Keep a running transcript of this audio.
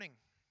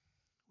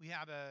We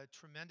have a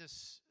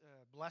tremendous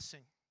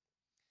blessing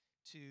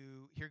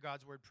to hear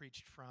God's word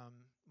preached from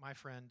my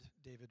friend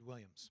David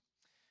Williams.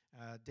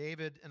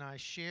 David and I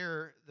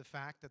share the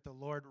fact that the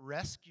Lord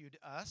rescued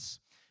us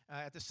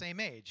at the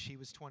same age. He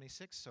was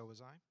 26, so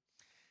was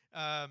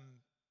I.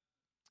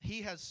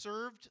 He has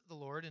served the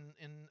Lord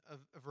in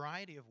a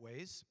variety of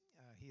ways.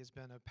 He has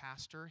been a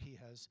pastor. He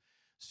has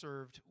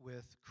served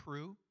with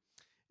Cru.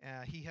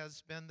 He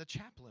has been the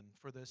chaplain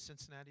for the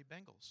Cincinnati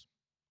Bengals.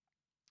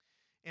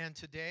 And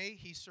today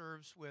he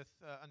serves with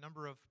a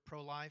number of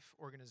pro-life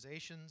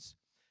organizations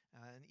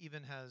and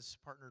even has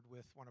partnered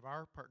with one of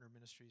our partner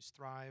ministries,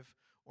 Thrive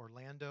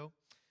Orlando.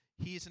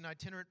 He's an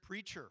itinerant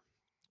preacher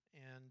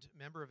and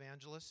member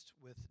evangelist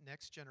with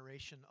Next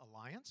Generation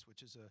Alliance,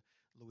 which is a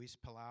Luis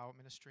Palau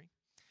ministry.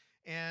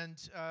 And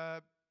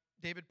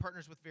David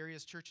partners with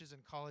various churches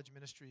and college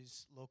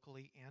ministries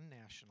locally and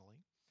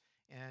nationally.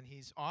 And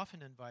he's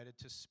often invited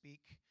to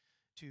speak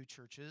to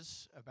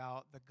churches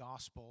about the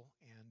gospel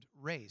and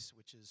race,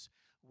 which is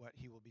what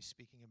he will be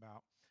speaking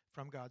about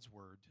from God's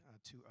word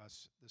to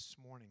us this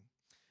morning.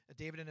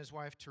 David and his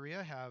wife,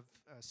 Taria, have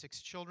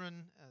 6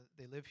 children.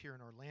 They live here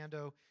in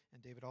Orlando,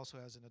 and David also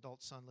has an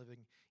adult son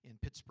living in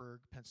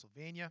Pittsburgh,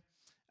 Pennsylvania.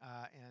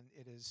 And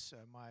it is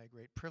my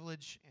great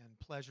privilege and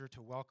pleasure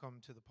to welcome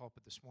to the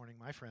pulpit this morning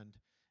my friend,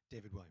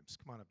 David Williams.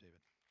 Come on up, David.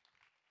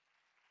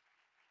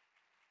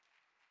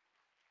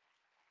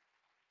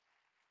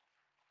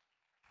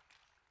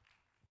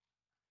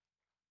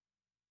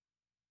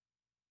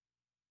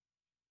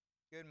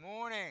 Good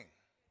morning.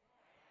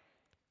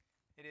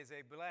 It is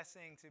a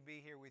blessing to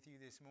be here with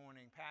you this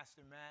morning.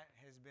 Pastor Matt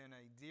has been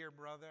a dear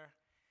brother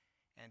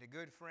and a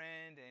good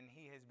friend, and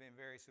he has been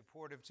very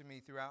supportive to me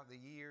throughout the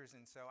years,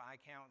 and so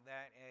I count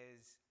that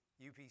as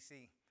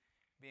UPC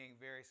being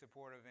very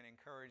supportive and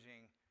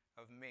encouraging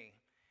of me.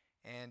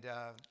 And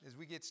as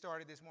we get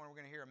started this morning,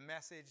 we're going to hear a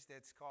message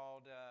that's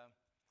called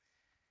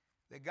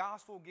The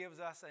Gospel Gives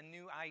Us a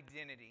New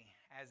Identity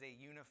as a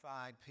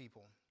Unified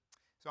People.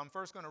 So I'm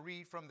first going to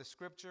read from the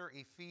scripture,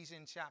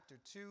 Ephesians chapter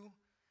 2,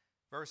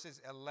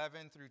 verses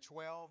 11 through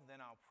 12. Then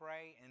I'll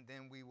pray, and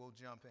then we will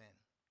jump in.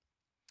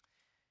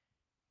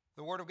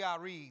 The Word of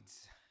God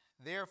reads,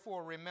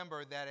 "Therefore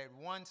remember that at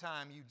one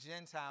time you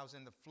Gentiles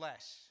in the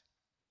flesh,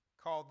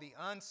 called the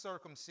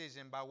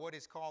uncircumcision by what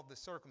is called the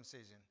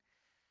circumcision,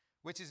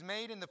 which is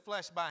made in the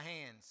flesh by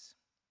hands.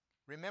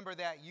 Remember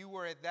that you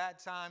were at that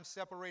time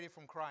separated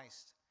from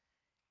Christ,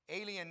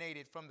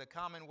 alienated from the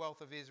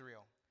commonwealth of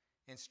Israel,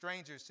 and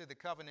strangers to the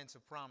covenants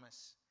of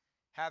promise,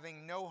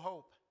 having no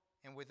hope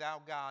and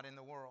without God in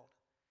the world.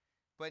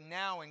 But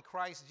now in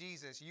Christ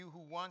Jesus, you who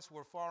once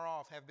were far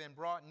off have been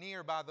brought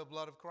near by the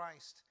blood of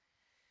Christ.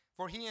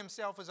 For he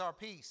himself is our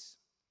peace,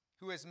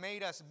 who has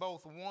made us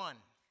both one,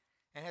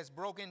 and has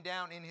broken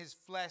down in his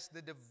flesh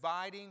the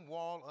dividing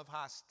wall of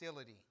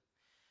hostility,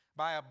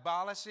 by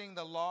abolishing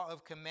the law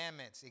of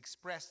commandments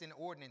expressed in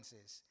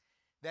ordinances,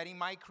 that he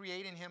might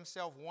create in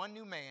himself one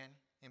new man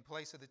in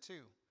place of the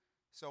two,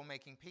 so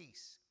making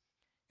peace,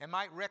 and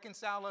might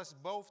reconcile us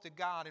both to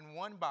God in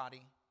one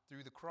body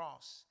through the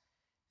cross,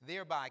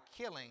 thereby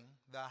killing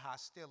the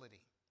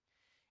hostility.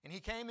 And he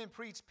came and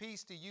preached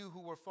peace to you who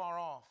were far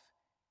off,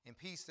 and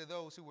peace to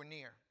those who were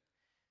near.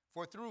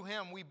 For through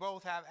him we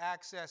both have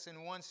access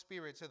in one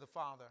spirit to the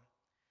Father.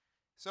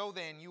 So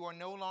then you are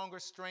no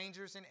longer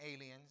strangers and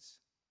aliens,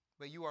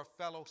 but you are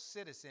fellow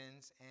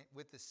citizens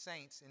with the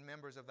saints and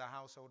members of the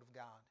household of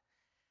God,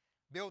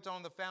 built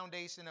on the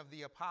foundation of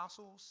the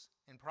apostles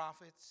and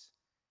prophets,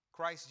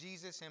 Christ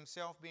Jesus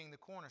himself being the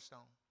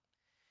cornerstone,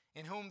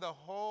 in whom the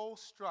whole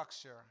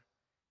structure,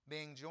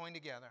 being joined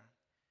together,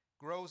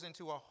 grows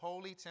into a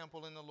holy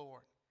temple in the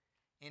Lord.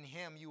 In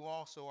him you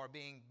also are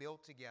being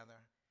built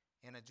together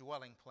in a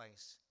dwelling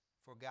place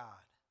for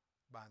God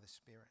by the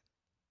Spirit."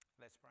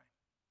 Let's pray.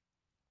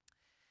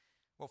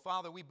 Well,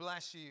 Father, we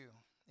bless you,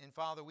 and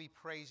Father, we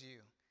praise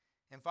you.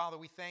 And Father,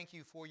 we thank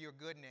you for your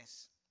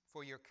goodness,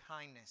 for your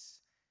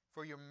kindness,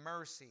 for your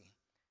mercy,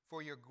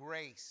 for your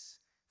grace,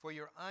 for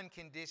your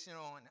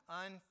unconditional and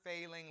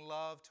unfailing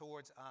love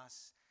towards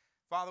us.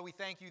 Father, we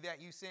thank you that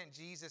you sent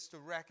Jesus to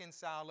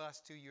reconcile us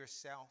to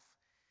yourself.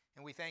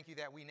 And we thank you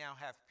that we now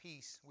have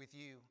peace with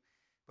you.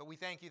 But we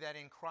thank you that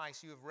in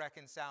Christ you have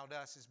reconciled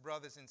us as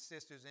brothers and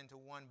sisters into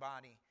one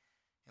body.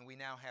 And we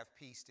now have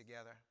peace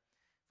together.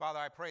 Father,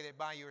 I pray that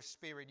by your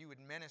Spirit you would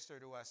minister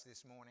to us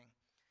this morning.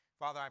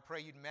 Father, I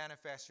pray you'd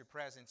manifest your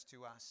presence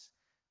to us.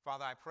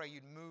 Father, I pray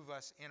you'd move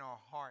us in our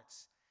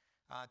hearts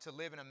to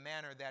live in a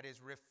manner that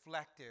is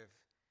reflective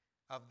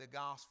of the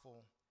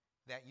gospel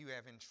that you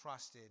have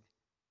entrusted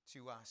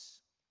to us.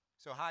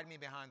 So hide me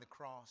behind the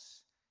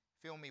cross,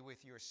 fill me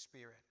with your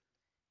Spirit,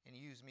 and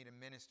use me to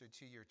minister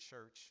to your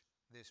church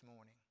this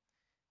morning.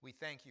 We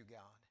thank you,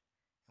 God,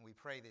 and we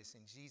pray this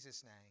in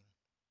Jesus' name.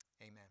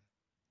 Amen.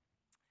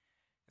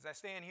 As I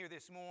stand here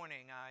this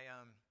morning, I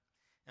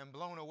am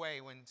blown away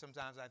when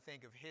sometimes I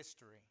think of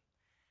history.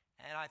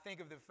 And I think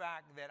of the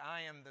fact that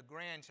I am the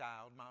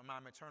grandchild. My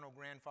maternal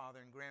grandfather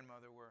and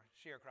grandmother were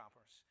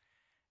sharecroppers.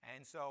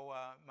 And so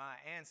my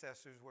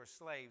ancestors were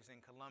slaves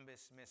in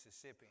Columbus,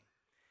 Mississippi.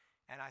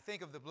 And I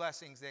think of the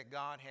blessings that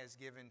God has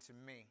given to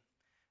me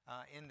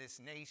in this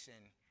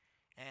nation.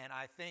 And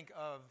I think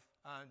of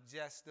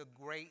just the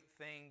great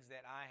things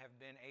that I have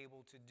been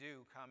able to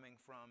do coming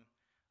from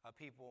a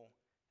people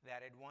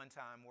that at one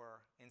time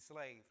were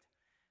enslaved.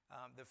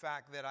 The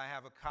fact that I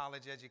have a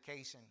college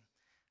education,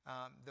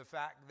 the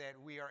fact that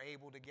we are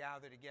able to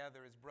gather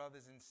together as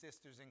brothers and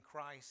sisters in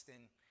Christ,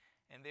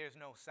 and there's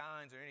no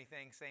signs or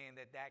anything saying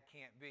that that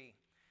can't be,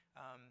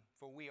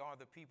 for we are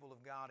the people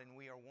of God and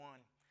we are one.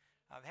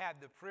 I've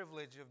had the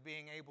privilege of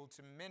being able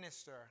to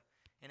minister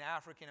in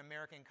African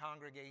American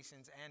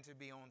congregations and to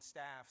be on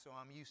staff, so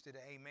I'm used to the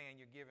amen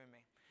you're giving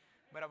me.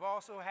 But I've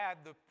also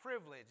had the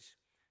privilege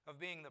of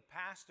being the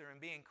pastor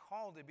and being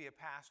called to be a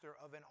pastor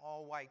of an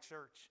all-white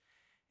church.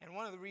 And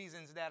one of the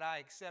reasons that I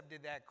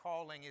accepted that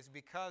calling is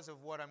because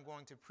of what I'm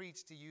going to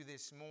preach to you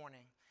this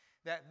morning,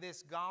 that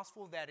this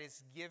gospel that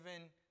is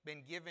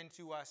been given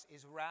to us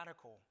is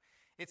radical.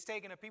 It's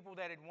taken a people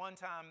that at one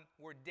time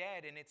were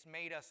dead and it's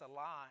made us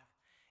alive.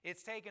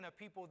 It's taken a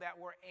people that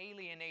were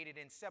alienated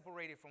and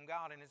separated from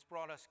God and it's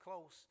brought us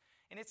close.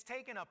 And it's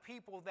taken a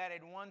people that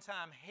at one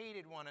time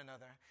hated one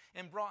another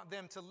and brought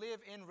them to live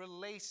in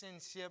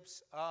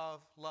relationships of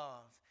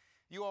love.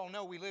 You all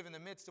know we live in the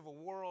midst of a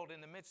world,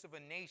 in the midst of a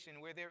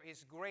nation where there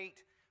is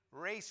great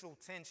racial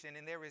tension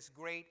and there is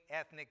great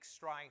ethnic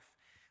strife.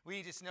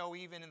 We just know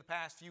even in the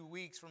past few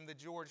weeks from the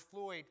George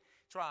Floyd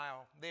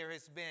trial, there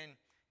has been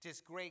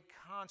just great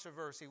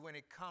controversy when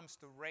it comes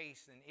to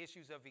race and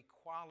issues of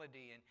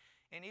equality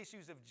and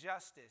issues of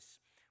justice.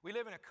 We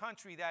live in a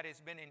country that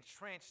has been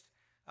entrenched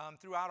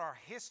throughout our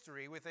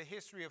history with a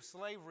history of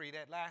slavery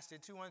that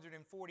lasted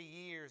 240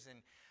 years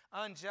and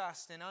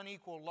unjust and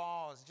unequal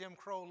laws, Jim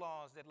Crow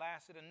laws that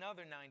lasted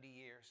another 90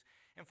 years.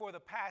 And for the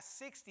past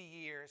 60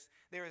 years,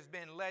 there has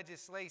been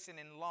legislation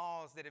and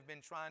laws that have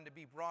been trying to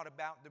be brought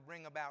about to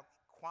bring about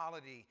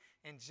equality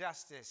and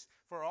justice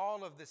for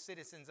all of the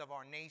citizens of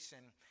our nation.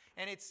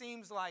 And it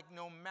seems like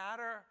no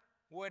matter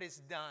what is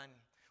done,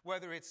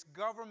 whether it's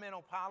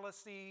governmental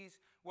policies,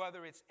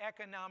 whether it's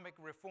economic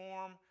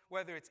reform,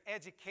 whether it's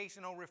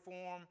educational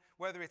reform,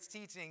 whether it's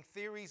teaching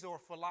theories or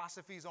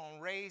philosophies on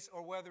race,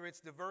 or whether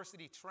it's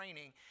diversity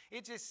training,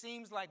 it just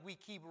seems like we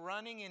keep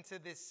running into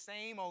this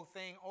same old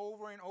thing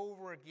over and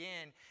over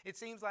again. It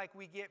seems like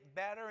we get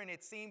better and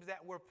it seems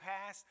that we're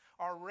past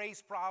our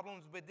race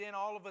problems, but then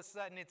all of a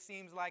sudden it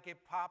seems like it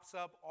pops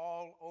up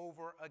all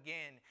over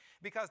again.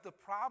 Because the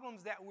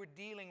problems that we're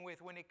dealing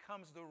with when it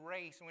comes to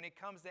race, when it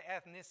comes to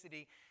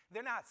ethnicity,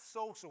 they're not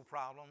social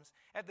problems.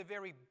 At the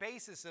very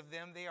basis of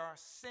them, they are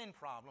sin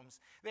problems.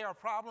 They are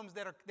problems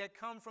that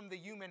come from the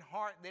human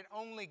heart that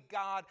only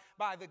God,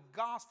 by the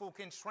gospel,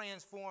 can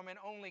transform and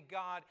only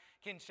God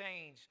can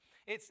change.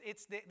 It's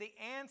the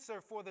answer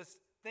for the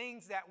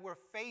things that we're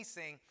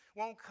facing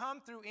won't come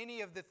through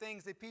any of the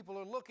things that people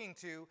are looking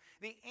to.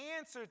 The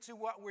answer to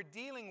what we're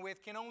dealing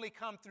with can only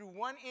come through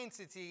one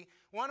entity,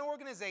 one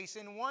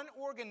organization, one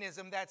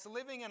organism that's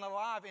living and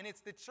alive, and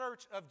it's the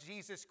Church of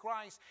Jesus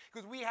Christ,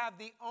 because we have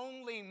the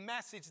only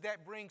message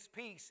that brings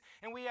peace,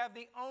 and we have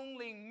the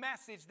only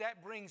message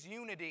that brings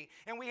unity,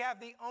 and we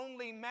have the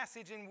only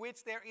message in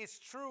which there is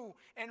true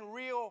and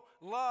real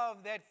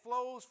love that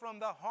flows from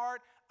the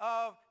heart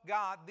of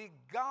God. The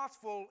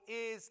gospel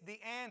is the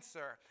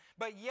answer.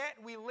 But yet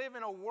we live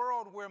in a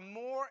world where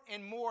more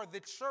and more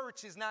the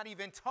church is not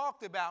even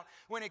talked about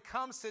when it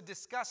comes to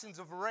discussions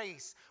of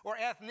race or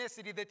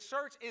ethnicity. The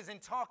church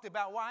isn't talked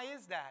about. Why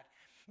is that?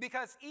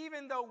 Because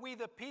even though we,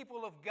 the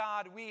people of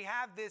God, we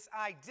have this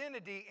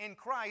identity in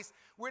Christ,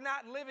 we're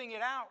not living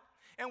it out.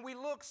 And we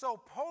look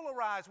so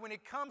polarized when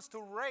it comes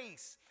to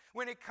race,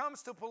 when it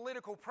comes to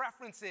political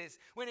preferences,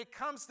 when it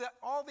comes to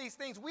all these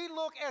things. We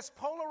look as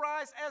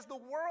polarized as the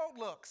world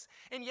looks.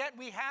 And yet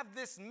we have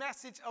this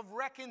message of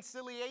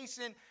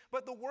reconciliation,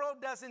 but the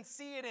world doesn't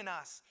see it in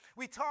us.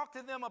 We talk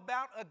to them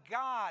about a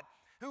God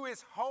who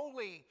is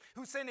holy,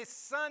 who sent his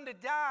son to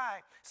die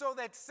so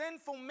that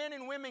sinful men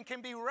and women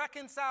can be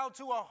reconciled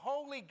to a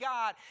holy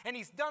God. And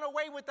he's done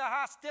away with the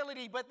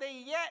hostility, but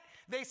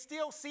they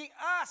still see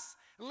us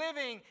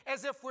living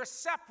as if we're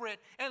separate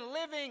and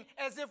living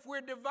as if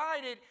we're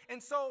divided.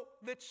 And so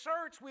the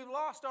church, we've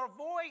lost our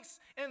voice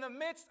in the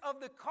midst of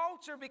the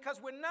culture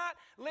because we're not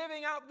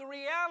living out the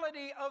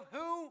reality of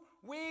who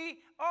we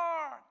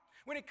are.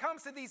 When it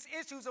comes to these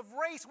issues of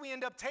race, we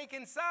end up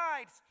taking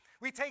sides.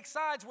 We take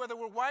sides whether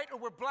we're white or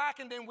we're black,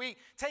 and then we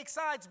take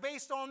sides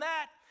based on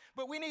that.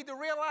 But we need to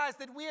realize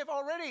that we have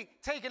already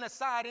taken a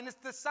side, and it's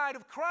the side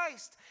of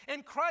Christ.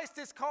 And Christ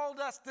has called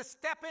us to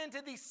step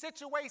into these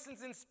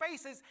situations and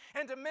spaces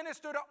and to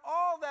minister to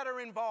all that are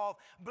involved.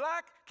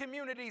 Black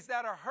communities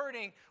that are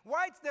hurting,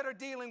 whites that are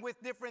dealing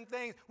with different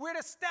things. We're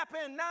to step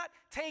in, not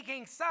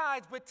taking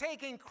sides, but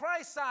taking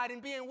Christ's side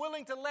and being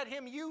willing to let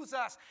him use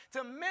us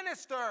to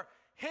minister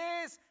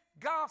his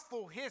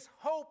gospel, his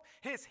hope,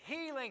 his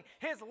healing,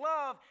 his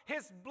love,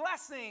 his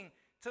blessing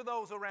to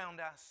those around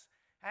us.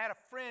 I had a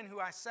friend who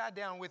I sat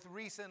down with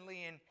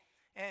recently,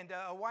 and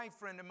a white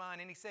friend of mine,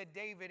 and he said,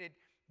 David,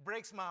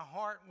 breaks my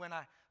heart when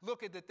I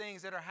look at the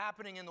things that are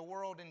happening in the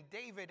world. And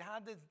David, how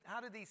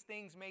do these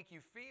things make you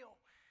feel?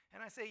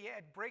 And I say, yeah,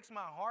 it breaks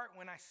my heart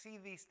when I see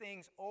these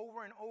things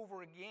over and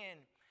over again.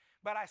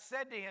 But I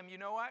said to him, you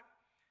know what?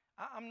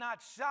 I'm not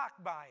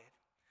shocked by it.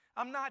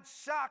 I'm not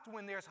shocked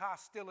when there's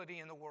hostility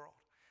in the world.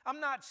 I'm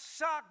not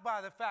shocked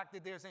by the fact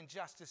that there's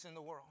injustice in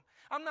the world.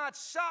 I'm not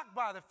shocked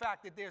by the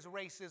fact that there's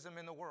racism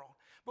in the world.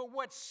 But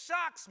what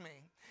shocks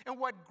me and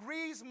what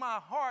grieves my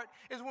heart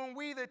is when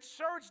we, the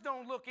church,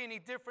 don't look any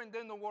different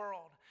than the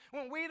world.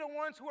 When we, the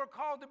ones who are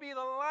called to be the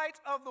light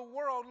of the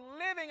world,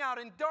 living out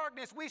in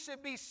darkness, we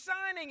should be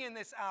shining in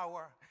this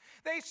hour.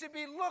 They should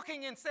be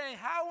looking and saying,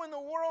 how in the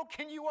world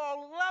can you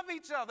all love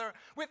each other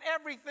with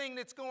everything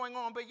that's going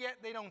on? But yet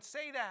they don't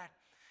say that.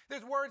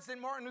 There's words that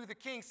Martin Luther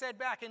King said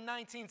back in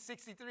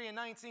 1963 and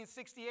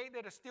 1968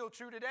 that are still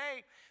true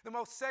today. The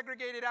most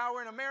segregated hour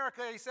in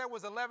America, he said,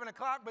 was 11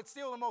 o'clock, but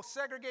still the most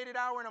segregated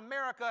hour in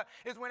America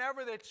is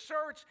whenever the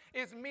church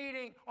is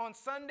meeting on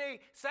Sunday,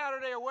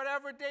 Saturday, or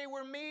whatever day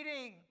we're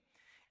meeting.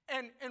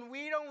 And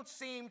we don't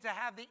seem to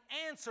have the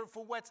answer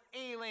for what's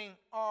ailing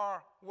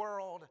our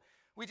world.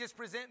 We just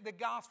present the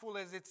gospel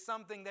as it's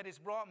something that has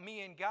brought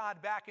me and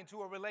God back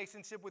into a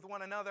relationship with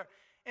one another,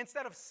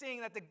 instead of seeing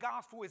that the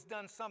gospel has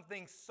done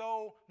something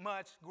so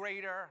much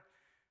greater.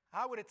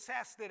 I would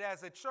attest that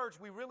as a church,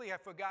 we really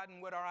have forgotten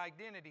what our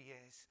identity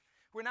is.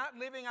 We're not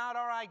living out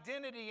our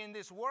identity in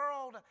this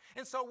world,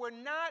 and so we're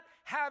not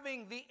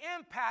having the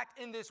impact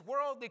in this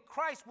world that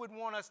Christ would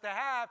want us to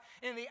have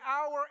in the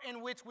hour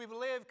in which we've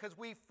lived, because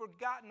we've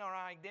forgotten our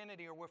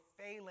identity, or we're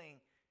failing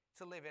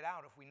to live it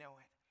out if we know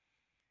it.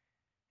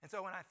 And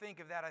so when I think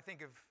of that, I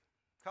think of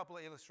a couple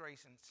of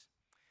illustrations.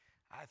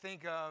 I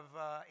think of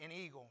an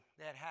eagle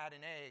that had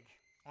an egg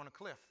on a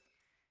cliff,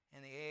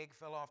 and the egg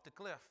fell off the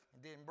cliff.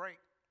 It didn't break,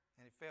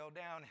 and it fell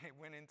down, and it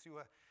went into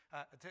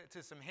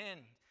to some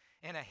hens.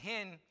 And a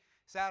hen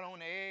sat on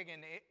the egg,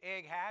 and the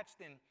egg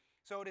hatched. And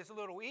so this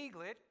little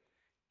eaglet,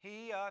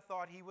 he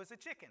thought he was a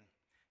chicken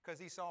because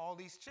he saw all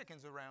these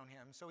chickens around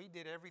him. So he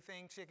did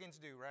everything chickens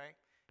do, right?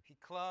 He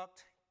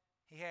clucked.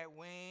 He had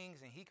wings,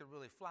 and he could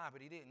really fly,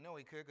 but he didn't know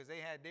he could because they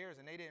had theirs,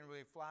 and they didn't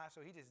really fly,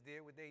 so he just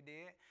did what they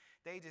did.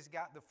 They just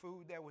got the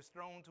food that was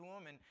thrown to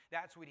him, and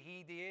that's what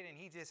he did, and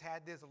he just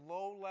had this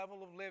low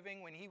level of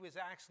living when he was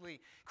actually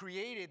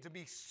created to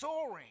be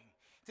soaring.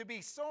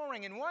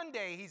 And one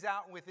day he's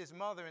out with his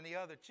mother and the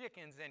other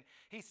chickens, and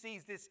he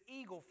sees this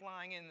eagle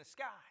flying in the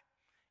sky.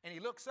 And he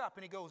looks up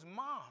and he goes,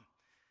 Mom,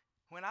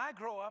 when I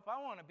grow up,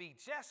 I want to be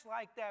just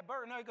like that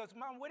bird. No, he goes,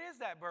 Mom, what is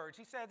that bird?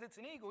 She says, it's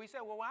an eagle. He said,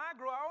 well, when I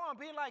grow up, I want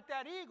to be like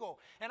that eagle,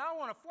 and I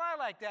want to fly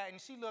like that.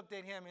 And she looked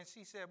at him and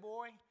she said,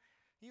 boy,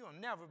 you'll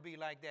never be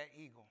like that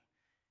eagle.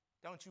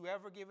 Don't you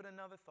ever give it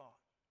another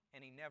thought.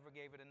 And he never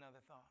gave it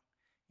another thought.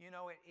 You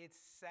know, it's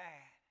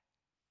sad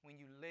when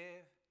you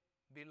live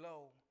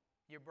below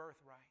your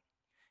birthright.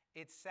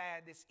 It's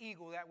sad. This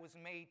eagle that was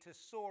made to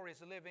soar is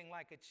living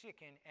like a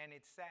chicken, and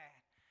it's sad.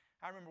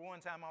 I remember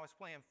one time I was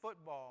playing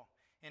football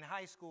in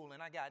high school,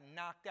 and I got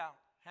knocked out,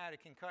 had a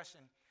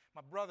concussion.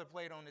 My brother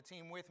played on the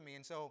team with me,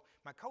 and so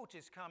my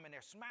coaches come, and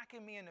they're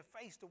smacking me in the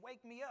face to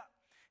wake me up.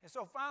 And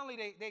so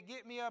finally they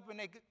get me up, and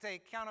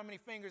they count how many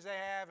fingers I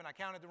have, and I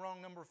counted the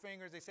wrong number of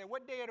fingers. They said,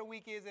 what day of the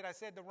week is it? I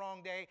said the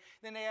wrong day.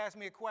 Then they asked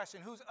me a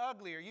question, who's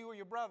uglier, you or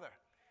your brother?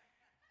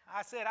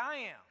 I said, I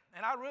am,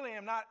 and I really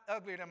am not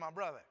uglier than my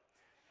brother.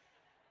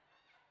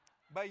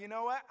 But you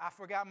know what? I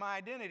forgot my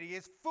identity.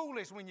 It's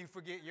foolish when you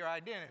forget your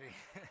identity.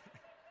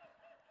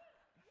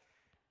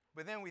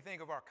 But then we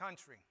think of our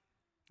country,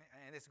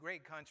 and this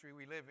great country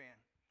we live in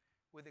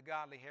with a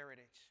godly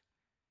heritage.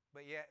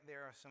 But yet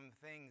there are some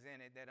things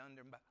in it that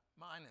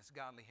undermine this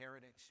godly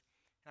heritage.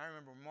 And I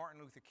remember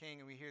Martin Luther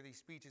King, and we hear these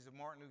speeches of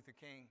Martin Luther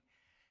King.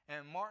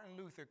 And Martin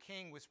Luther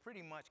King was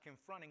pretty much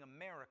confronting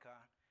America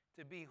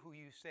to be who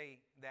you say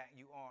that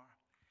you are.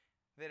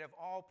 That of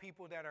all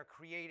people that are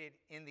created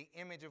in the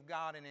image of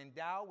God and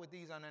endowed with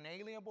these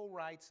unalienable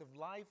rights of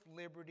life,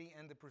 liberty,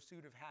 and the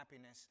pursuit of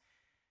happiness,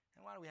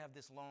 and why do we have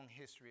this long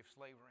history of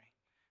slavery?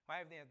 Why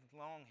have we this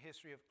long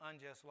history of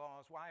unjust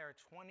laws? Why are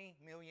 20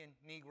 million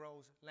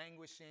Negroes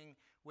languishing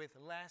with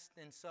less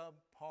than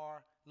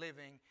subpar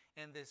living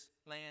in this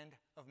land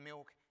of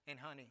milk and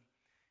honey?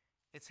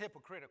 It's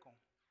hypocritical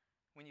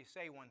when you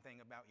say one thing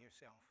about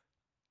yourself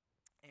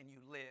and you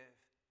live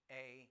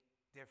a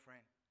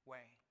different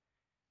way.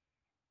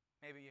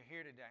 Maybe you're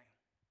here today.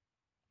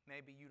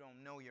 Maybe you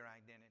don't know your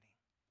identity.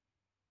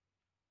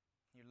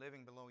 You're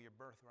living below your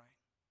birthright.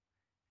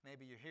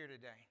 Maybe you're here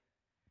today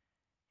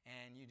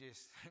and you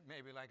just,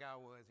 maybe like I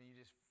was, and you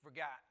just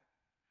forgot.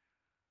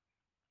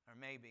 Or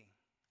maybe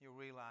you'll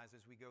realize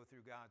as we go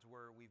through God's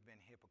word, we've been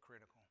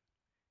hypocritical,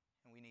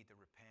 and we need to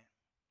repent,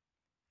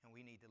 and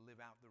we need to live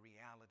out the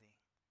reality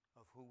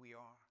of who we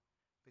are,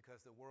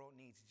 because the world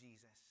needs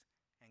Jesus,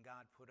 and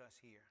God put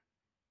us here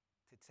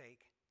to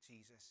take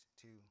Jesus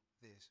to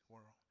this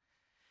world.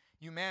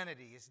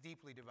 Humanity is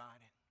deeply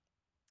divided.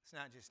 It's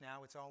not just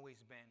now, it's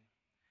always been.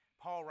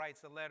 Paul writes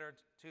a letter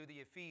to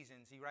the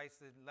Ephesians. He writes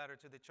the letter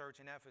to the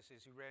church in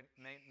Ephesus, who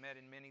met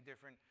in many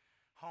different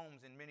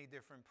homes in many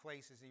different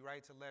places. He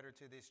writes a letter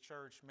to this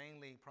church,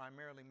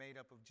 primarily made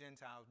up of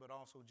Gentiles, but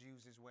also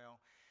Jews as well.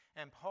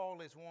 And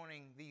Paul is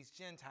warning these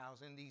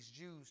Gentiles and these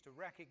Jews to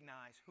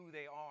recognize who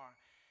they are.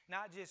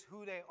 Not just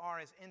who they are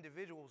as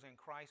individuals in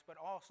Christ, but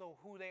also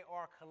who they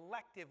are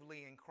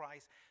collectively in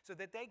Christ, so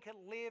that they could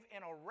live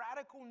in a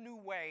radical new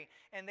way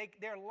and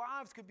their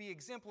lives could be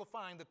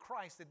exemplifying the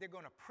Christ that they're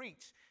going to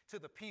preach to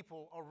the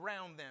people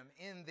around them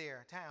in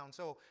their town.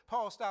 So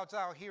Paul starts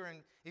out here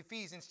in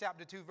Ephesians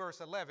chapter 2, verse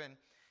 11.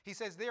 He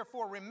says,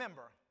 therefore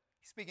remember,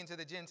 speaking to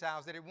the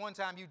Gentiles, that at one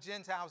time you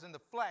Gentiles in the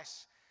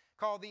flesh,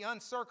 called the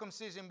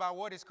uncircumcision by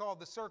what is called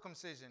the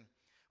circumcision,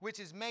 which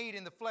is made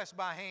in the flesh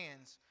by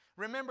hands.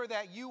 Remember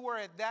that you were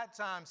at that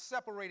time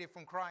separated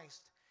from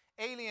Christ,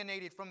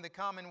 alienated from the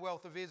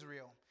commonwealth of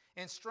Israel,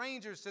 and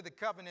strangers to the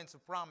covenants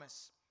of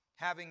promise,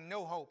 having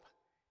no hope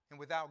and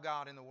without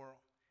God in the world.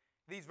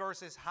 These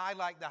verses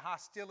highlight the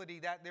hostility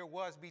that there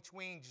was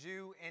between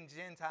Jew and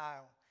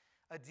Gentile,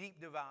 a deep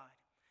divide.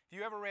 If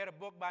you ever read a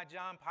book by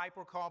John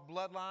Piper called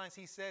Bloodlines,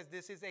 he says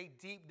this is a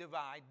deep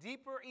divide,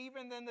 deeper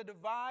even than the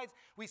divides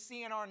we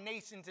see in our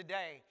nation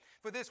today.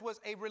 For this was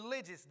a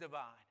religious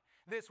divide.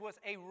 This was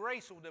a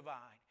racial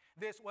divide.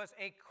 This was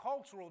a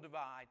cultural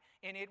divide,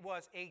 and it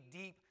was a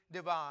deep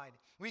divide.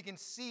 We can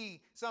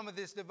see some of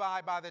this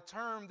divide by the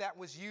term that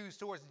was used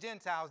towards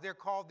Gentiles. They're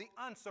called the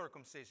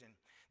uncircumcision.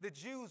 The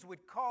Jews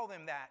would call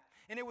them that.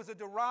 And it was a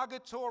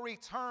derogatory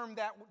term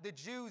that the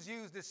Jews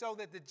used to show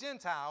that the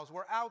Gentiles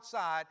were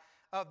outside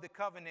of the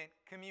covenant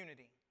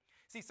community.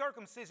 See,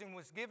 circumcision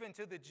was given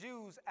to the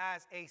Jews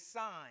as a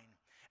sign.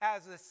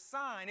 As a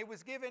sign, it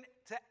was given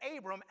to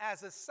Abram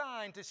as a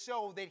sign to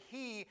show that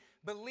he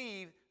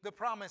believed the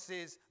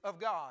promises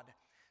of God.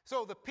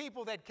 So the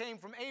people that came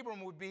from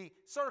Abram would be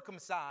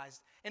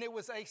circumcised, and it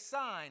was a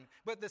sign.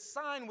 But the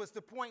sign was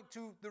to point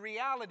to the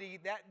reality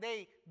that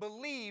they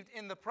believed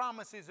in the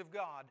promises of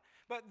God.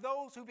 But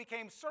those who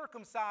became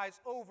circumcised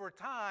over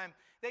time,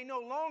 they no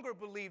longer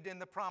believed in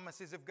the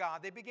promises of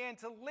God. They began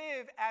to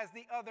live as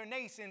the other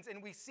nations,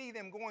 and we see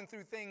them going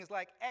through things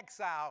like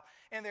exile,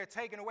 and they're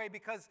taken away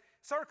because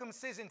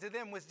circumcision to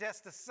them was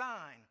just a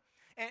sign.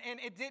 And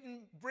it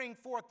didn't bring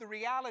forth the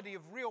reality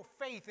of real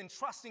faith and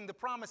trusting the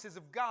promises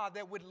of God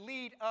that would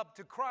lead up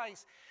to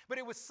Christ. But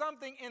it was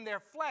something in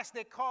their flesh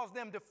that caused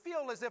them to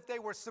feel as if they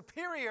were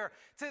superior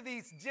to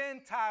these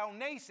Gentile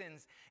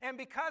nations. And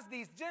because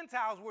these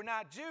Gentiles were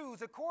not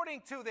Jews,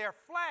 according to their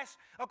flesh,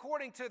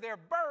 according to their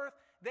birth,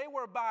 they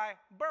were by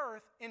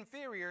birth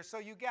inferior. So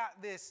you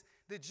got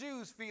the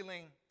Jews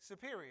feeling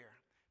superior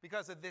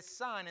because of this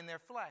sign in their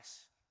flesh,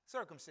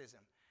 circumcision,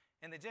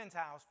 and the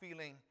Gentiles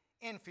feeling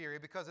inferior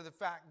because of the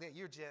fact that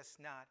you're just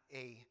not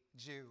a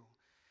Jew.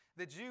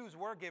 The Jews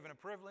were given a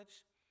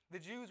privilege. The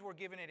Jews were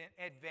given an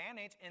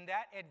advantage, and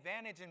that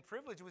advantage and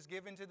privilege was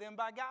given to them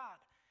by God.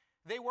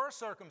 They were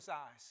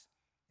circumcised.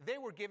 They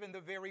were given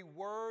the very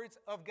words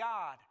of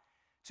God.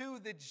 To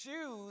the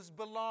Jews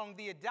belonged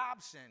the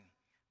adoption,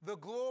 the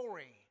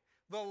glory,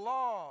 the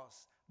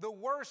laws, the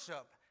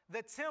worship,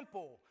 the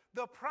temple,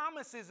 the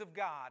promises of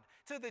God.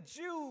 To the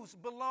Jews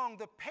belonged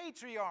the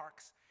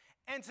patriarchs.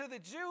 And to the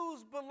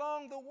Jews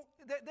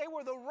they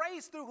were the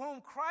race through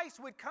whom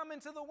Christ would come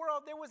into the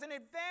world. There was an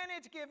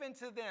advantage given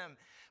to them.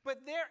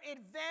 But their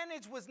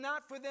advantage was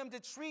not for them to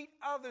treat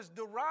others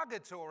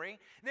derogatory.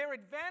 Their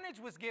advantage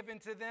was given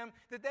to them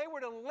that they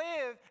were to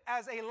live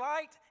as a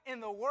light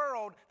in the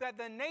world, that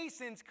the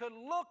nations could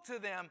look to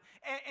them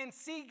and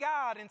see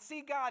God and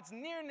see God's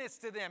nearness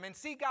to them and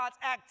see God's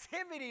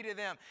activity to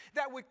them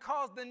that would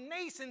cause the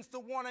nations to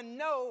want to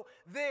know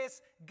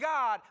this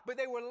God. But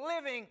they were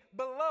living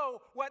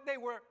below what they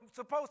were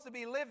supposed to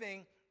be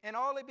living, and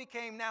all it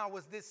became now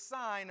was this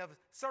sign of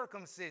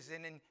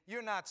circumcision, and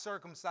you're not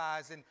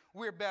circumcised, and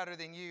we're better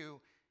than you.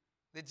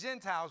 The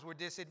Gentiles were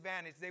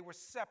disadvantaged. They were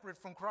separate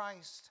from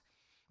Christ.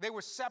 They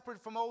were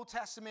separate from Old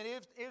Testament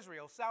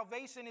Israel.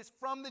 Salvation is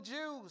from the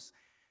Jews.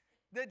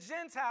 The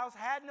Gentiles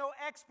had no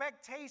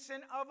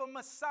expectation of a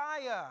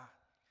Messiah.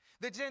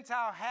 The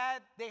Gentile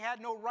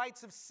had no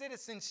rights of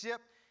citizenship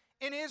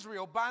in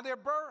Israel by their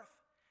birth.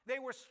 They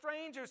were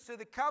strangers to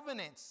the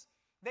covenants.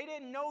 They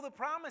didn't know the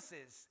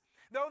promises.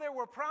 Though there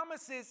were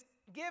promises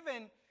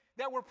given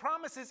that were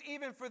promises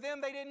even for them,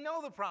 they didn't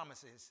know the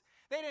promises.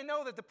 They didn't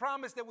know that the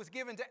promise that was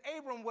given to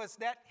Abram was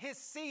that his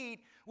seed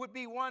would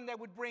be one that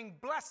would bring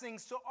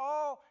blessings to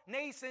all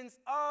nations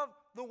of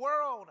the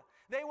world.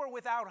 They were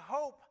without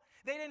hope.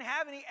 They didn't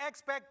have any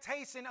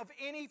expectation of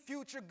any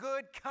future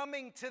good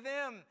coming to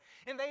them.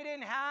 And they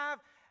didn't have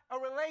a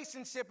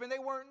relationship, and they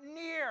weren't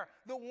near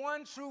the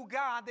one true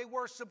God. They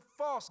worshiped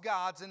false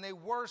gods, and they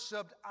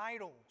worshiped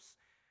idols.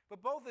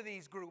 But both of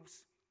these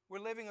groups were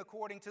living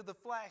according to the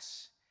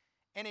flesh,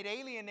 and it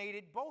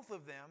alienated both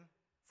of them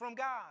from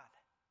God.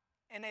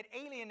 And it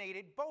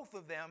alienated both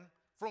of them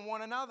from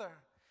one another.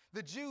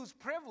 The Jews'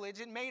 privilege,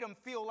 it made them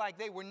feel like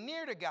they were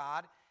near to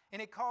God,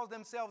 and it caused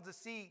themselves to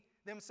see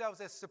themselves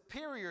as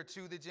superior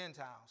to the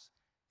Gentiles.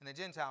 And the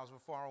Gentiles were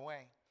far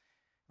away.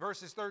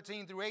 Verses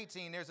 13 through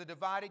 18, there's a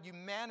divided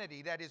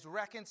humanity that is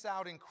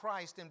reconciled in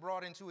Christ and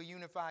brought into a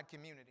unified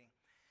community.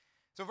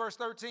 So verse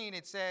 13,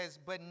 it says,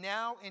 but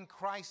now in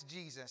Christ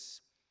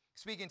Jesus,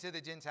 speaking to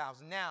the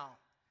Gentiles, now,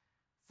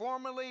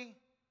 formerly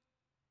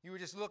you were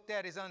just looked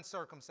at as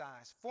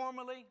uncircumcised.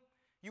 Formerly,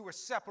 you were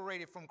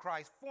separated from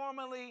Christ.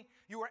 Formerly,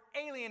 you were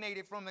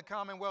alienated from the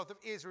commonwealth of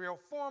Israel.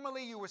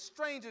 Formerly, you were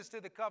strangers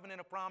to the covenant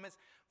of promise.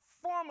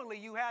 Formerly,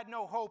 you had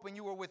no hope and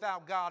you were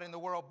without God in the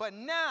world. But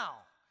now,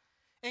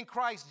 in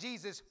Christ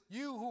Jesus,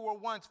 you who were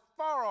once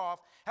far off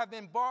have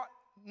been brought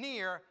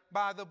near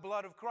by the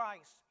blood of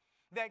Christ.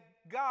 That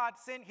God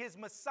sent his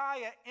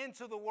Messiah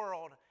into the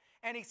world,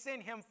 and he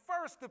sent him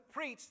first to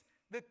preach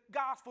the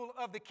gospel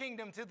of the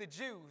kingdom to the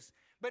Jews,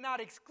 but not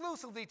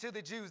exclusively to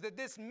the Jews, that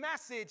this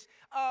message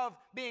of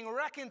being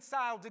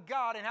reconciled to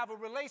God and have a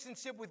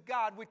relationship with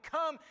God would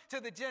come to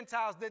the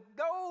Gentiles, that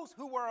those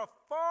who were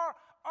afar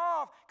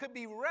off could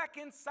be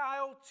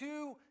reconciled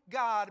to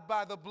God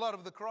by the blood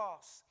of the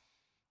cross.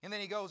 And then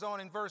he goes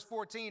on in verse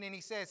 14 and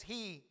he says,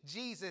 he,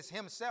 Jesus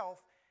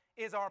himself,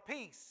 is our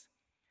peace.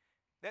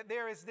 That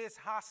there is this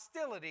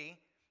hostility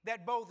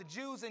that both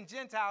Jews and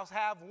Gentiles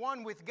have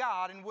one with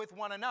God and with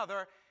one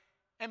another.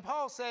 And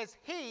Paul says,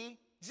 he,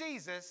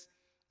 Jesus,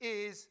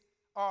 is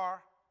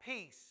our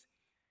peace.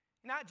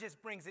 Not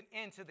just brings an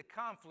end to the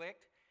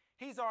conflict,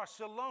 he's our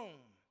shalom.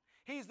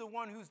 He's the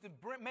one who's to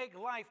make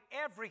life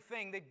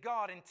everything that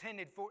God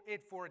intended for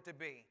it to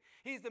be.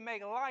 He's to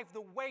make life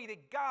the way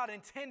that God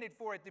intended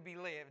for it to be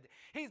lived.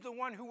 He's the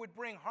one who would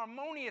bring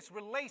harmonious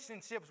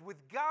relationships with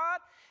God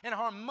and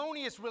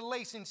harmonious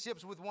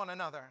relationships with one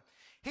another.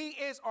 He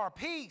is our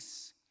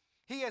peace.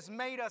 He has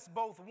made us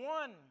both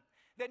one.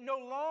 That no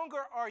longer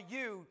are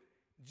you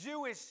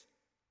Jewish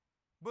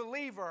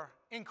believer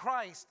in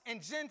Christ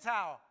and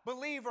Gentile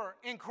believer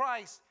in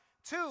Christ.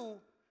 Two,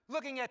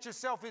 looking at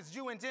yourself as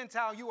Jew and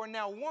Gentile, you are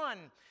now one.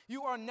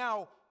 You are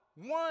now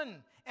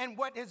one. And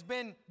what has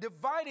been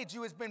divided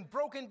you has been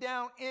broken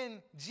down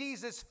in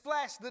Jesus'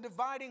 flesh, the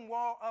dividing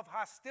wall of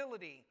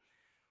hostility.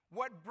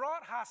 What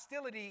brought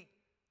hostility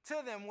to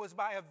them was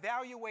by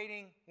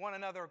evaluating one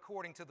another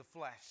according to the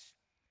flesh.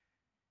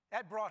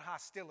 That brought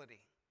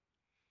hostility.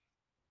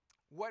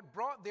 What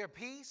brought their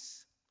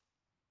peace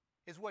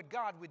is what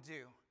God would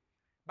do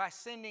by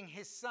sending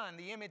his Son,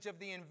 the image of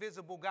the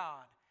invisible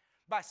God,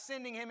 by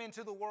sending him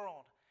into the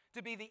world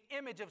to be the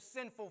image of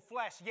sinful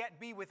flesh, yet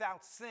be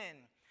without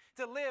sin,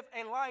 to live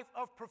a life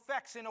of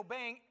perfection,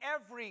 obeying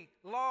every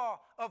law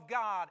of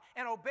God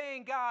and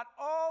obeying God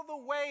all the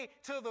way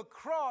to the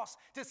cross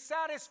to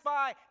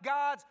satisfy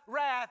God's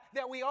wrath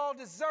that we all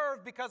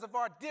deserve because of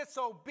our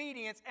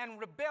disobedience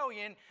and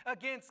rebellion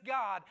against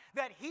God.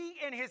 That he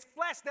in his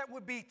flesh that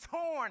would be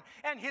torn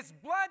and his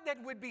blood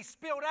that would be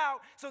spilled out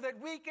so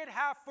that we could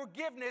have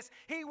forgiveness.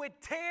 He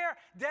would tear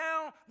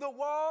down the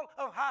wall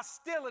of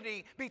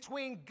hostility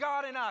between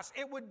God and us.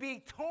 It would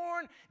be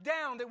torn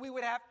down that we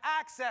would have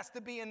access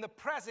to be in the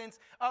presence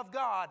of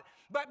God.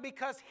 But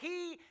because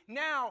he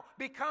now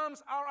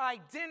becomes our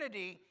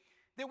identity,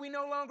 that we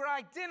no longer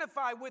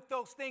identify with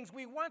those things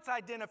we once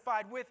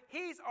identified with.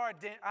 He's our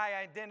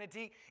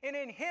identity, and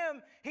in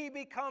him he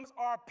becomes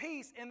our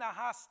peace, and the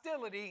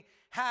hostility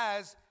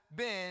has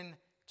been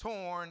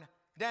torn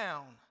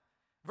down.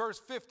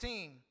 Verse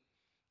 15,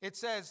 it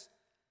says,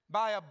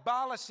 by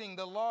abolishing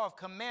the law of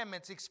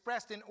commandments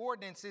expressed in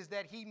ordinances,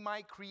 that he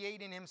might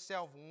create in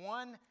himself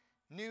one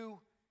new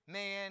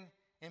man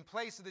in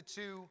place of the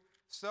two,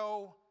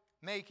 so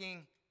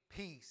making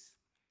peace.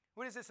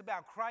 What is this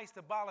about Christ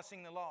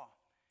abolishing the law?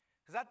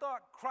 Because I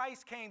thought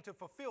Christ came to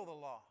fulfill the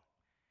law.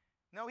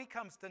 No, he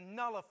comes to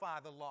nullify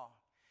the law.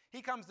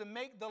 He comes to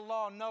make the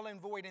law null and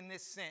void in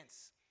this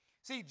sense.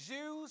 See,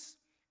 Jews,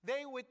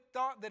 they would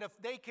thought that if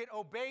they could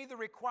obey the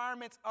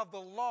requirements of the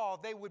law,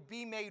 they would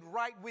be made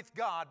right with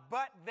God.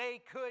 But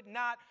they could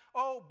not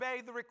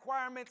obey the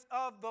requirements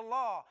of the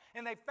law.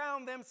 And they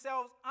found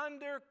themselves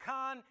under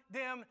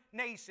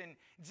condemnation.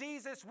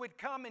 Jesus would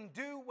come and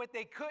do what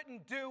they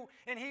couldn't do,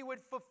 and he would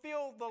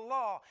fulfill the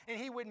law. And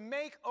he would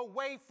make a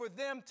way for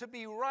them to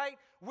be right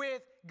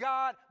with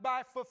God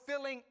by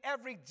fulfilling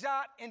every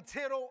jot and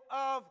tittle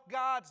of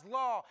God's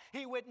law.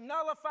 He would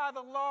nullify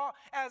the law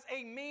as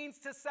a means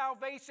to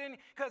salvation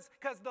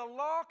because the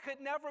law could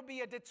never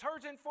be a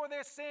detergent for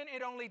their sin.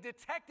 It only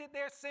detected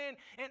their sin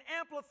and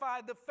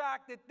amplified the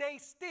fact that they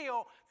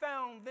still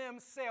found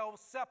themselves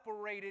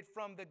separated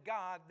from the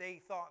God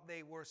they thought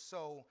they were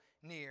so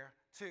near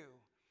to.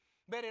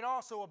 But it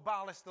also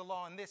abolished the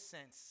law in this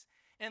sense.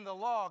 In the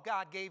law,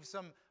 God gave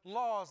some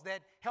laws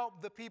that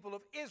helped the people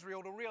of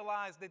Israel to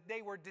realize that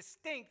they were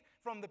distinct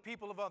from the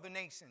people of other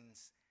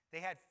nations. They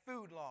had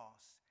food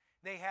laws.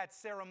 They had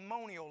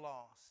ceremonial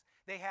laws.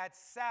 They had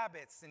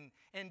Sabbaths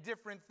and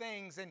different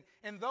things.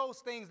 And those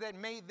things that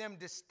made them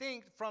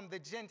distinct from the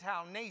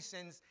Gentile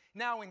nations,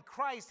 now in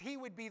Christ, he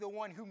would be the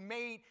one who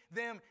made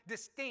them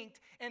distinct.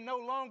 And no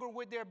longer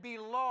would there be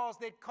laws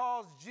that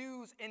cause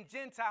Jews and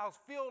Gentiles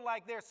feel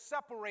like they're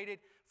separated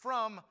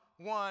from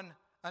one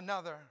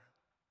another.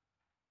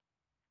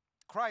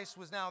 Christ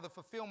was now the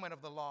fulfillment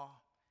of the law,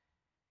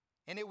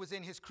 and it was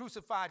in his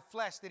crucified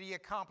flesh that he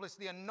accomplished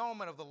the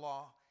annulment of the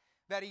law,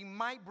 that he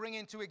might bring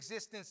into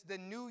existence the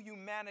new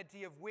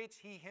humanity of which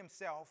he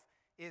himself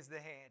is the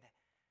head.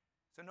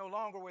 So no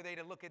longer were they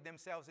to look at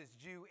themselves as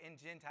Jew and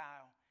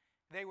Gentile.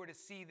 They were to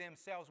see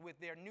themselves with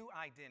their new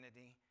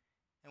identity.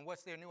 And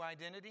what's their new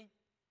identity?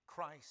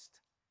 Christ.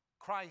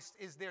 Christ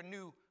is their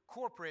new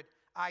corporate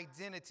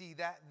identity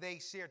that they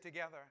share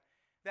together.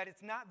 That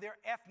it's not their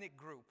ethnic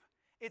group.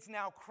 It's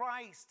now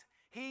Christ.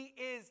 He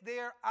is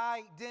their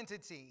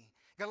identity.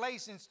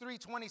 Galatians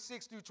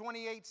 3:26 through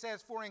 28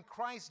 says, "For in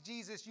Christ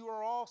Jesus you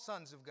are all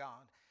sons of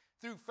God,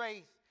 through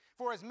faith.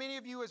 For as many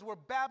of you as were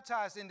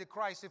baptized into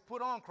Christ have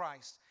put on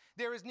Christ.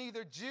 There is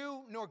neither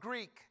Jew nor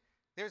Greek.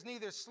 There is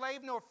neither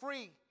slave nor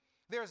free.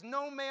 There is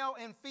no male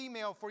and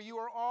female, for you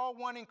are all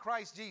one in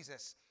Christ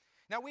Jesus."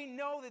 Now we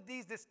know that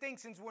these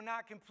distinctions were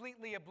not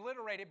completely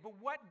obliterated, but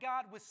what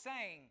God was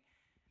saying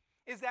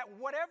is that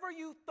whatever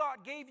you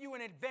thought gave you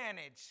an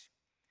advantage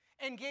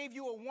and gave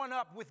you a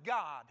one-up with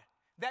God,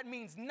 that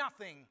means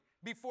nothing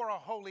before a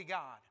holy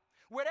God.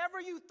 Whatever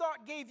you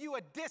thought gave you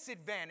a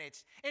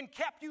disadvantage and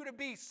kept you to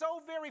be so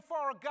very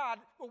far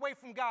away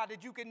from God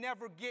that you could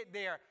never get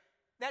there,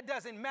 that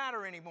doesn't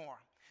matter anymore.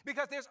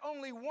 Because there's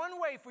only one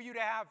way for you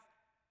to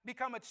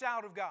become a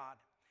child of God.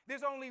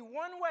 There's only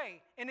one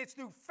way, and it's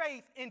through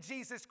faith in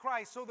Jesus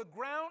Christ. So the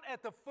ground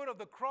at the foot of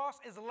the cross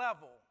is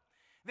level.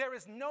 There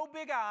is no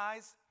big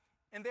I's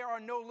and there are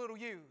no little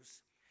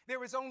U's.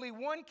 There is only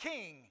one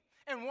King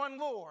and one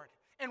Lord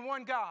and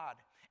one God.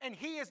 And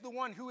he is the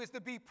one who is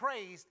to be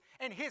praised,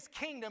 and his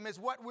kingdom is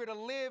what we're to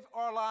live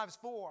our lives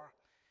for.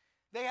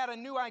 They had a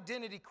new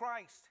identity,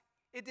 Christ.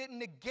 It didn't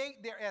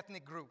negate their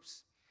ethnic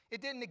groups. It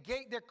didn't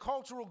negate their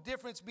cultural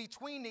difference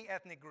between the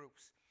ethnic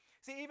groups.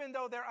 See, even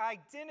though their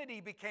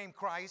identity became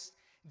Christ,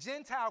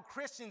 Gentile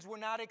Christians were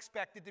not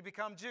expected to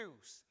become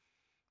Jews.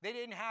 They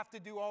didn't have to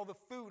do all the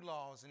food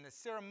laws and the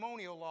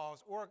ceremonial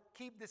laws or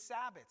keep the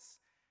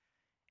Sabbaths.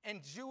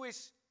 And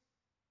Jewish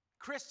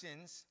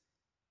Christians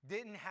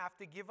didn't have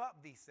to give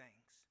up these things.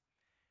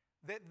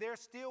 That there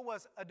still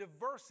was a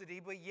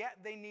diversity, but yet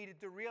they needed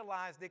to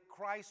realize that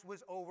Christ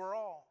was over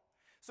all.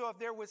 So if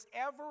there was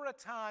ever a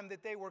time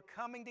that they were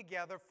coming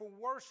together for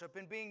worship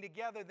and being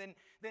together, then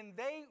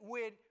they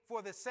would,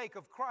 for the sake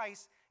of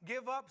Christ,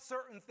 give up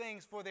certain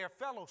things for their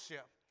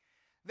fellowship.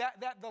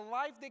 That the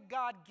life that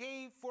God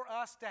gave for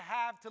us to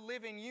have to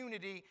live in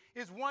unity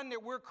is one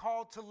that we're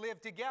called to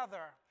live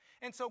together.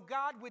 And so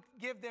God would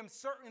give them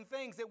certain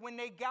things that when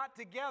they got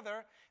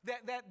together,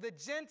 that the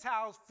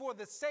Gentiles, for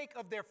the sake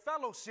of their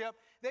fellowship,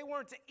 they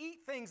weren't to eat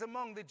things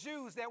among the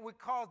Jews that would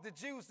cause the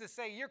Jews to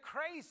say, "You're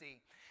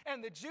crazy."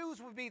 And the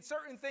Jews would be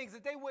certain things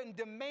that they wouldn't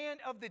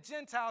demand of the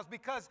Gentiles,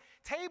 because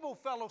table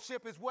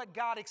fellowship is what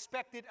God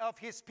expected of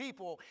his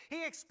people.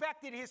 He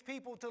expected his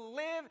people to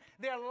live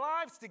their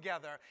lives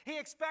together. He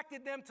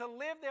expected them to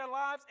live their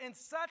lives in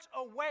such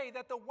a way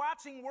that the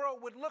watching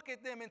world would look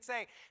at them and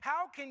say,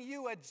 "How can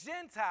you, a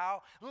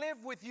Gentile,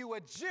 live with you,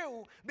 a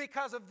Jew,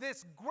 because of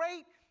this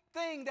great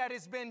thing that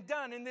has been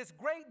done and this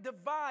great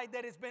divide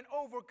that has been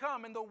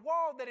overcome and the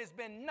wall that has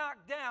been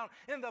knocked down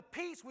and the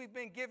peace we've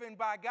been given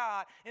by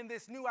God and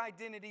this new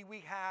identity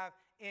we have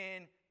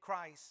in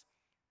Christ?"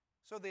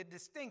 So the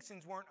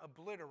distinctions weren't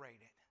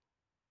obliterated,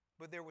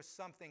 but there was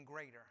something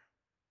greater.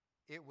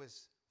 It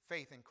was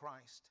faith in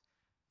Christ.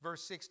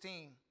 Verse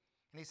 16,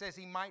 and he says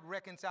he might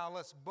reconcile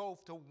us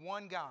both to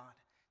one God,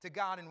 to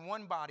God in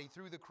one body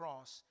through the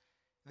cross,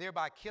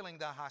 thereby killing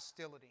the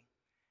hostility.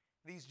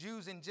 These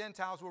Jews and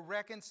Gentiles were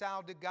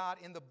reconciled to God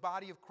in the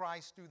body of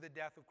Christ through the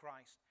death of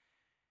Christ.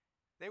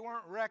 They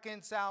weren't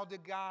reconciled to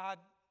God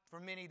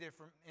in many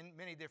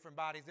different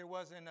bodies. There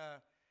wasn't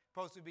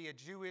supposed to be a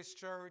Jewish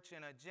church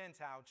and a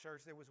Gentile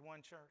church. There was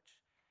one church.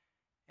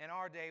 In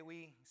our day,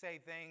 we say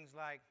things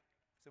like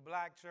it's a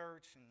black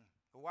church and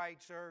the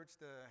white church,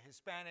 the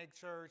Hispanic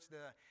church,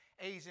 the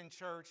Asian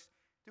church.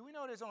 Do we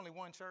know there's only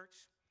one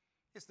church?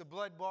 It's the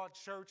blood-bought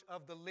church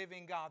of the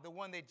living God, the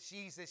one that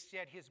Jesus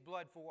shed his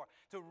blood for,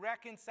 to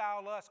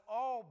reconcile us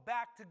all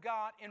back to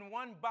God in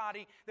one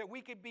body, that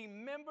we could be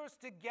members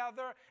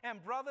together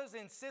and brothers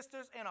and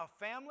sisters in a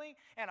family.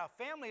 And a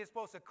family is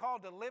supposed to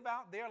call to live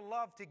out their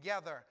love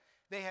together.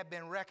 They have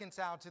been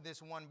reconciled to this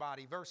one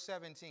body. Verse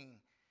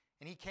 17,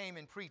 and he came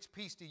and preached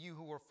peace to you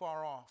who were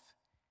far off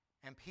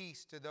and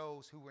peace to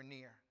those who were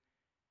near.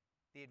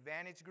 The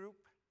advantage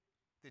group,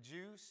 the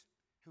Jews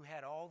who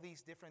had all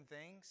these different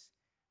things,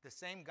 the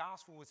same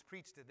gospel was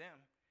preached to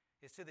them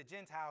as to the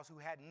Gentiles who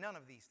had none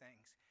of these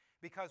things.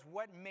 Because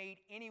what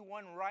made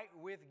anyone right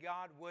with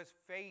God was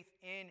faith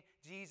in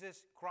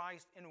Jesus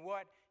Christ and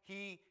what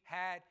he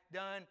had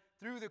done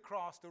through the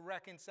cross to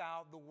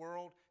reconcile the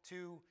world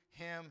to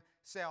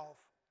himself.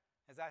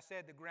 As I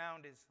said, the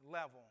ground is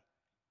level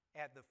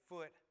at the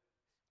foot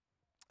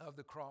of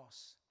the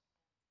cross.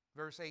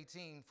 Verse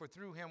 18, for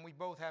through him we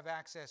both have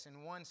access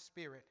in one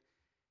spirit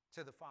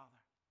to the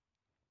Father.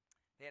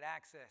 They had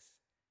access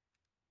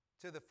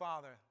to the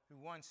Father through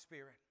one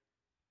Spirit.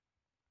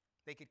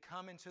 They could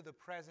come into the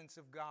presence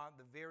of God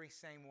the very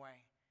same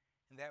way,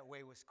 and that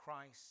way was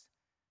Christ,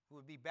 who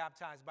would be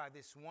baptized by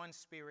this one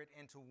Spirit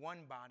into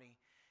one body.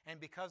 and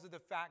because of the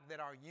fact that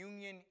our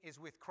union is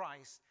with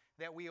Christ,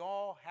 that we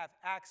all have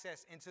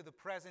access into the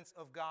presence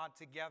of God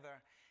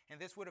together. And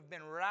this would have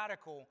been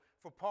radical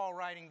for Paul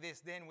writing this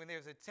then when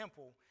there's a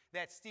temple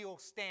that's still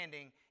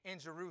standing in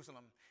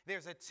Jerusalem.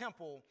 There's a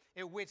temple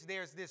in which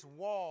there's this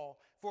wall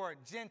for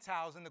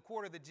Gentiles in the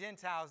court of the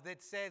Gentiles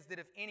that says that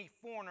if any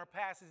foreigner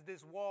passes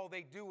this wall,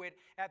 they do it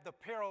at the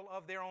peril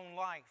of their own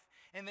life.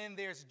 And then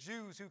there's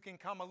Jews who can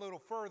come a little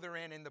further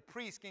in, and the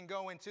priests can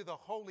go into the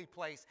holy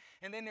place.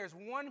 And then there's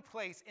one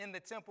place in the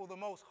temple, the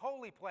most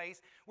holy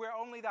place, where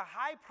only the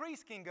high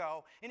priest can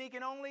go, and he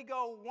can only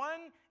go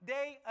one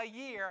day a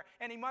year,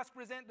 and he must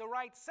present the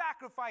right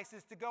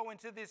sacrifices to go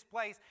into this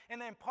place.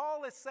 And then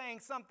Paul is saying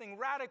something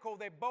radical,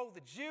 that both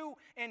Jew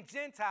and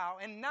Gentile,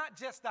 and not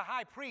just the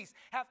high priest,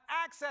 have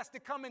access to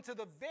come into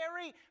the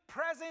very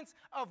presence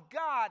of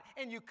God.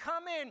 And you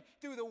come in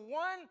through the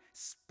one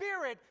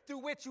Spirit through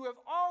which you have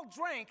all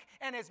drank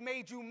and has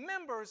made you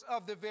members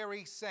of the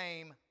very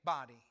same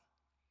body.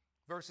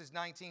 Verses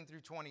 19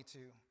 through 22.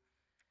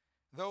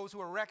 Those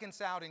who are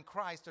reconciled in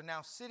Christ are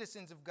now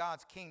citizens of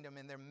God's kingdom,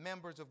 and they're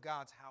members of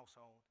God's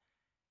household,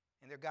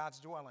 and they're God's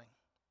dwelling.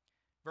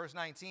 Verse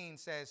 19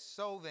 says,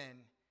 so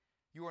then,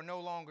 you are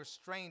no longer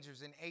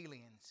strangers and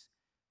aliens,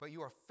 but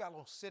you are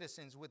fellow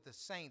citizens with the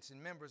saints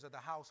and members of the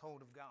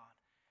household of God.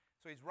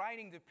 So he's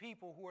writing to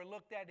people who are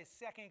looked at as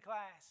second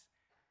class,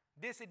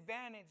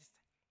 disadvantaged.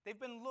 They've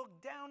been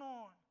looked down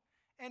on.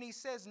 And he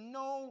says,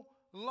 no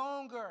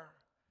longer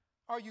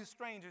are you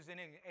strangers and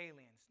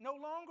aliens. No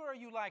longer are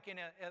you like an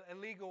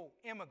illegal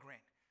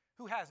immigrant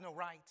who has no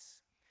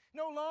rights.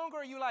 No longer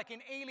are you like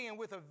an alien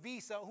with a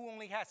visa who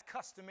only has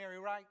customary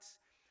rights.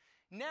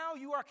 Now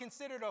you are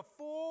considered a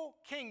full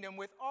kingdom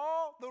with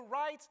all the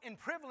rights and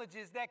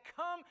privileges that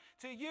come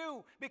to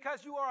you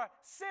because you are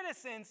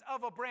citizens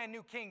of a brand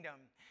new kingdom.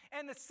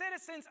 And the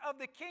citizens of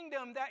the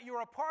kingdom that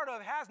you're a part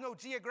of has no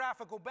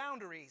geographical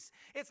boundaries.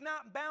 It's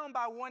not bound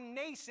by one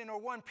nation or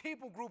one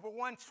people group or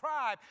one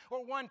tribe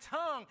or one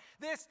tongue.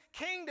 This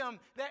kingdom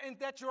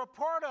that you're a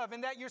part of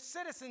and that you're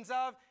citizens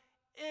of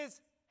is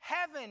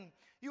heaven.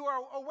 You are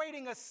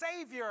awaiting a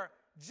Savior,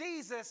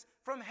 Jesus,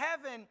 from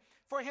heaven,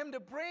 for him to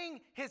bring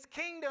his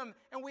kingdom,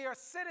 and we are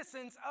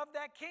citizens of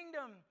that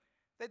kingdom,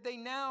 that they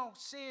now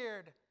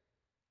shared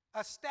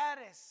a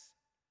status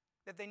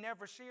that they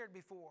never shared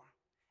before.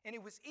 And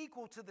it was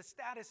equal to the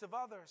status of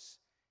others,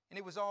 and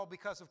it was all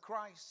because of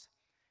Christ.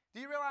 Do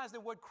you realize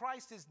that what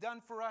Christ has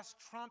done for us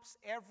trumps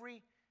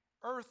every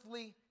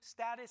earthly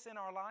status in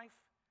our life?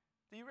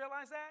 Do you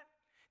realize that?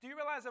 Do you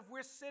realize if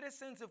we're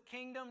citizens of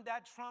kingdom,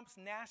 that trumps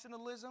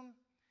nationalism,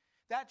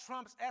 that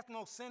trumps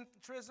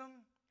ethnocentrism,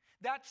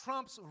 that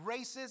trumps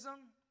racism,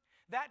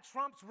 that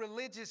trumps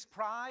religious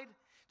pride?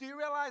 Do you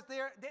realize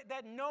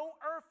that no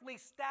earthly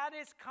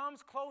status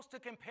comes close to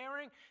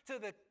comparing to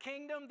the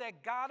kingdom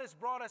that God has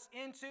brought us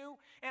into?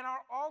 And our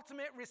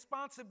ultimate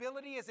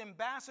responsibility as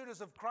ambassadors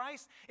of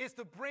Christ is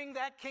to bring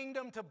that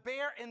kingdom to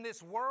bear in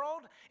this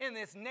world, in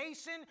this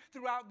nation,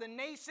 throughout the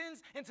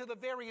nations, into the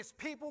various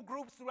people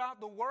groups throughout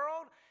the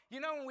world.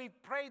 You know, when we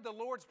prayed the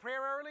Lord's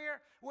Prayer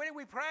earlier, what did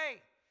we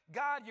pray?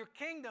 God, your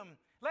kingdom,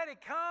 let it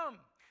come.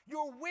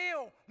 Your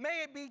will,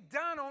 may it be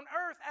done on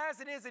earth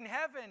as it is in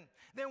heaven.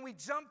 Then we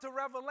jump to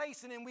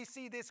Revelation and we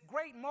see this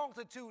great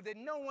multitude that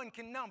no one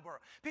can number.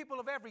 People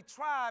of every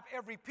tribe,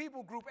 every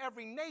people group,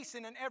 every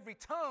nation, and every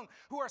tongue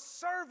who are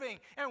serving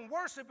and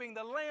worshiping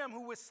the Lamb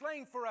who was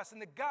slain for us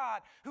and the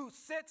God who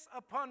sits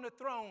upon the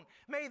throne.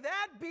 May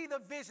that be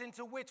the vision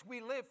to which we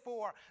live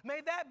for.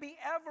 May that be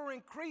ever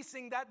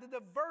increasing, that the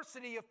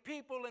diversity of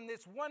people in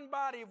this one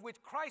body of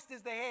which Christ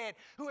is the head,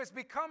 who has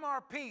become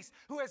our peace,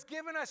 who has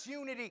given us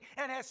unity,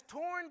 and has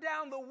torn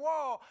down the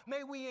wall,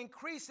 may we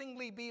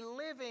increasingly be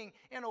living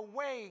in a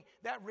way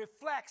that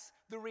reflects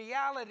the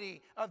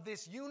reality of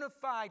this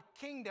unified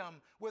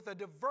kingdom with a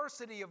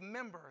diversity of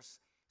members.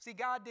 See,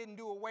 God didn't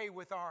do away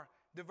with our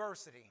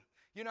diversity.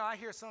 You know, I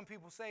hear some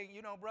people say,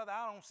 you know, brother,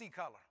 I don't see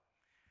color.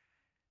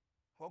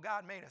 Well,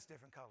 God made us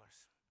different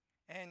colors.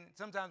 And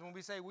sometimes when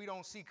we say we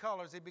don't see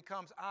colors, it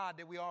becomes odd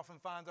that we often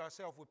find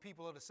ourselves with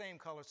people of the same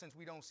color. Since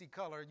we don't see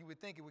color, you would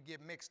think it would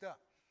get mixed up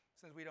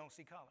since we don't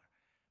see color.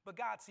 But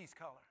God sees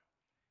color,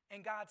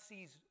 and God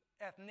sees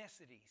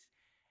ethnicities.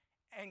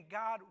 And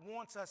God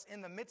wants us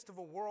in the midst of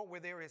a world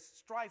where there is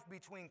strife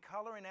between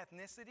color and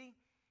ethnicity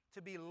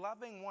to be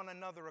loving one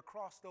another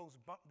across those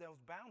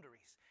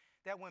boundaries.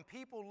 That when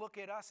people look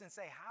at us and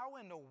say, how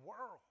in the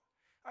world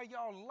are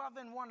y'all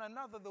loving one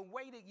another the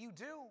way that you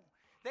do?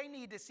 They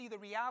need to see the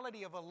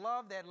reality of a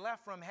love that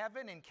left from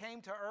heaven and came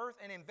to earth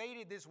and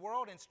invaded this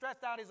world and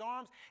stretched out his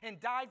arms and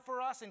died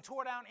for us and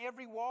tore down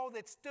every wall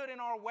that stood in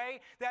our way,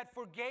 that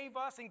forgave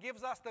us and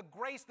gives us the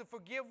grace to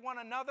forgive one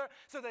another,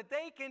 so that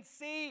they can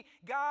see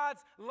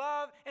God's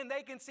love and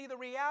they can see the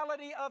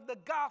reality of the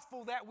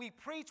gospel that we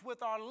preach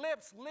with our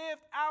lips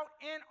lived out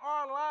in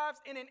our lives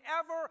in an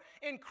ever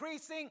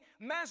increasing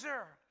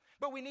measure.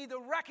 But we need to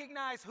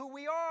recognize who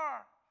we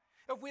are.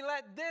 If we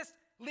let this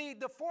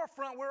lead the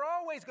forefront, we're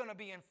always going to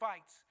be in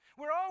fights.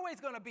 We're always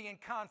going to be in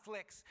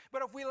conflicts.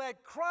 But if we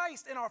let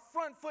Christ and our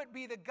front foot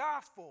be the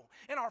gospel,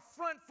 and our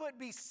front foot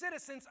be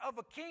citizens of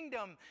a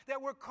kingdom,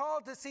 that we're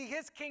called to see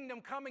his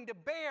kingdom coming to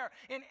bear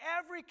in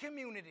every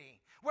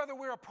community, whether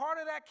we're a part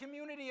of that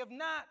community or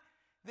not,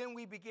 then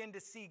we begin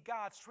to see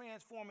God's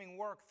transforming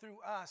work through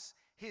us,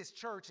 his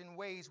church, in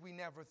ways we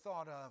never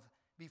thought of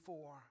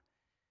before.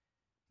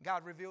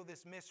 God revealed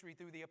this mystery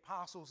through the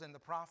apostles and the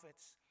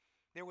prophets.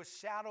 There were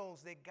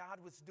shadows that God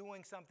was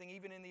doing something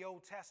even in the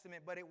Old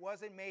Testament, but it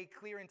wasn't made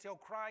clear until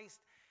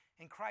Christ.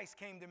 And Christ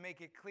came to make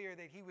it clear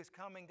that he was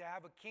coming to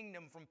have a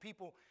kingdom from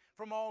people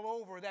from all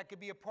over that could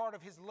be a part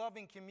of his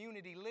loving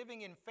community,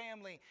 living in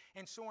family,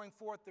 and showing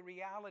forth the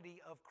reality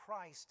of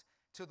Christ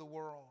to the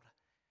world.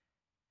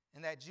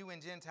 And that Jew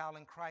and Gentile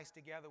in Christ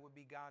together would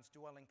be God's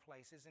dwelling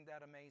place. Isn't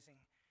that amazing?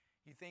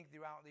 You think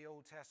throughout the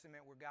Old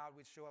Testament where God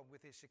would show up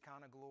with his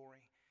Shekinah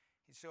glory.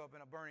 He'd show up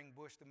in a burning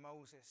bush to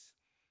Moses.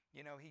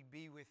 You know, he'd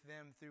be with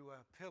them through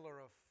a pillar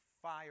of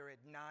fire at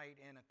night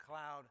and a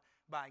cloud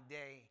by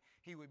day.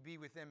 He would be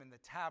with them in the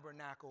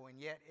tabernacle,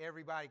 and yet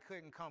everybody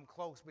couldn't come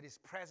close, but his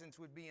presence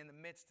would be in the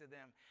midst of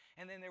them.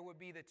 And then there would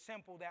be the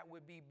temple that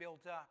would be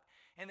built up.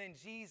 And then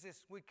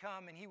Jesus would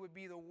come, and he would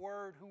be the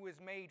Word who was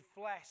made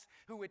flesh,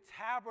 who would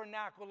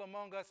tabernacle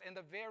among us, and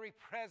the very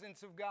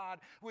presence of God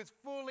was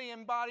fully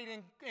embodied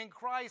in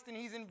Christ, and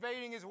he's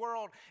invading his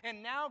world.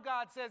 And now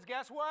God says,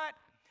 guess what?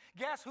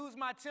 Guess who's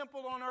my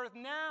temple on earth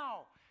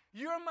now?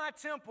 You're my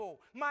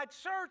temple. My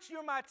church,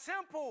 you're my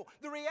temple.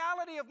 The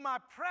reality of my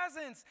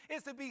presence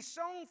is to be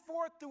shown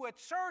forth through a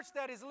church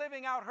that is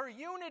living out her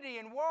unity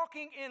and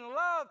walking in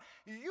love.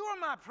 You're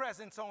my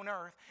presence on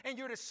earth, and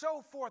you're to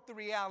show forth the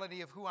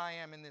reality of who I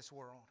am in this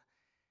world.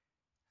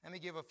 Let me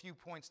give a few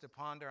points to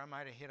ponder. I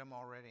might have hit them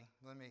already.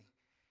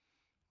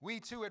 We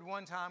too at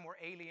one time were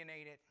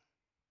alienated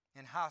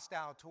and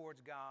hostile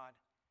towards God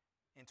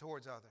and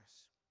towards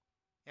others.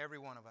 Every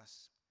one of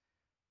us.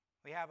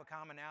 We have a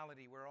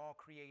commonality. We're all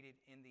created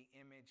in the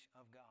image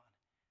of God.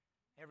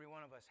 Every one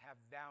of us have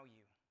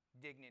value,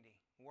 dignity,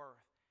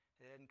 worth.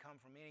 It doesn't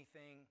come from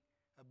anything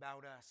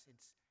about us.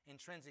 It's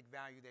intrinsic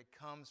value that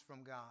comes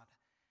from God.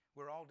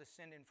 We're all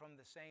descended from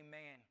the same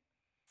man.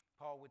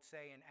 Paul would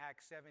say in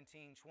Acts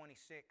 17:26,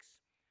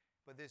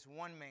 but this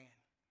one man,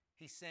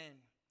 he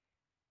sinned.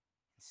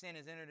 Sin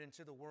has entered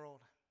into the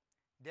world.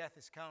 Death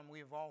has come. We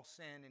have all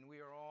sinned, and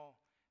we are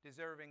all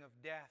deserving of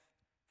death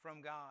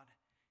from God.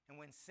 And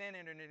when sin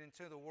entered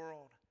into the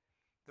world,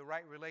 the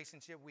right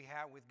relationship we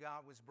had with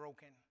God was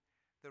broken.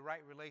 The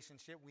right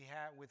relationship we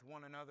had with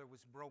one another was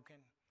broken.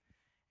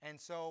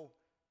 And so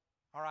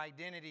our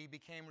identity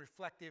became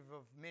reflective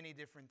of many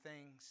different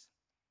things.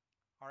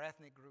 Our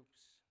ethnic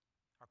groups,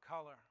 our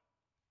color,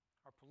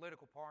 our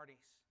political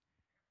parties,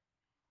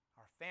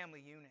 our family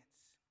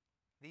units.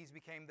 These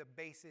became the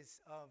basis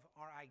of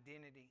our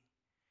identity.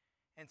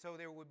 And so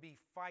there would be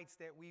fights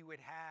that we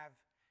would have,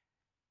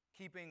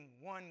 keeping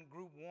one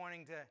group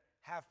wanting to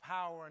have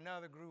power,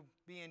 another group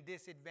being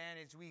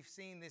disadvantaged. We've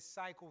seen this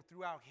cycle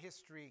throughout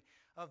history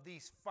of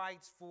these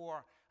fights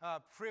for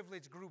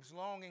privileged groups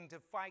longing to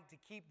fight to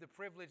keep the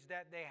privilege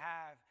that they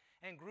have,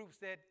 and groups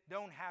that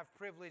don't have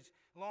privilege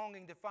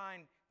longing to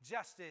find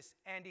justice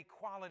and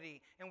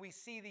equality. And we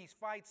see these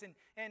fights,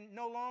 and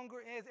no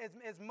longer,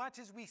 as much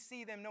as we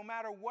see them, no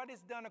matter what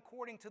is done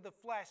according to the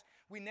flesh,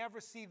 we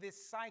never see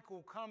this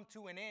cycle come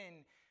to an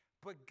end.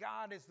 But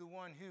God is the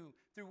one who,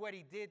 through what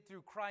he did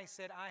through Christ,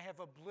 said, I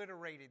have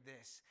obliterated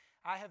this.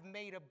 I have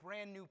made a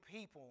brand new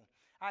people.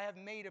 I have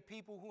made a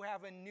people who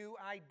have a new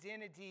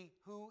identity,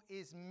 who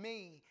is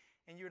me,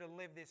 and you're to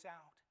live this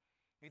out.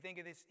 You think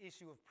of this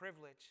issue of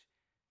privilege.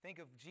 Think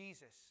of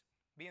Jesus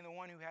being the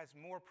one who has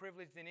more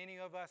privilege than any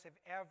of us have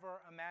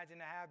ever imagined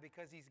to have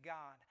because he's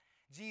God.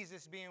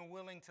 Jesus being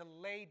willing to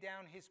lay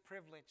down his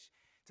privilege,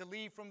 to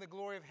leave from the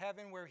glory of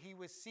heaven where he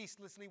was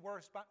ceaselessly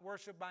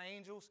worshiped by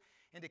angels,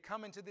 and to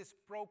come into this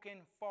broken,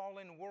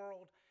 fallen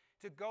world,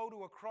 to go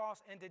to a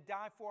cross and to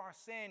die for our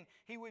sin.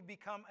 He would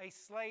become a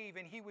slave,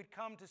 and he would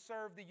come to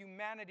serve the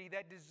humanity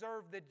that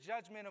deserved the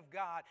judgment of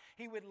God.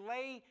 He would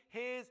lay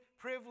his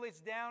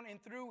privilege down,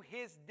 and through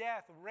his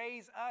death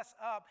raise us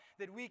up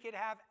that we could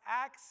have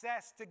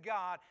access to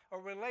God, a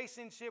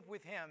relationship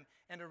with him,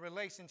 and a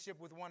relationship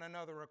with one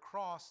another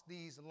across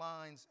these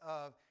lines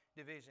of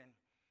division.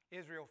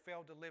 Israel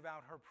failed to live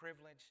out her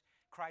privilege.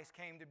 Christ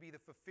came to be the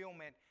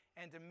fulfillment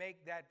and to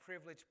make that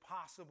privilege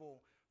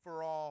possible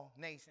for all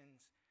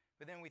nations.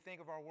 But then we think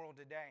of our world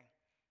today,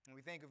 and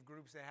we think of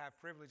groups that have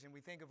privilege, and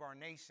we think of our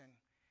nation.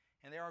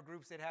 And there are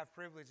groups that have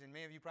privilege, and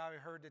many of you probably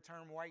heard the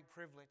term white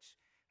privilege.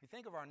 We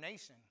think of our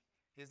nation.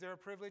 Is there a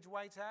privilege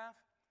whites have?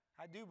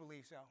 I do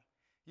believe so.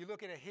 You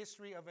look at a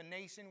history of a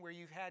nation where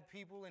you've had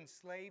people in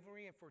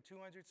slavery for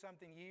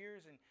 200-something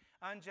years, and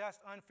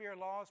unjust, unfair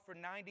laws for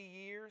 90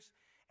 years,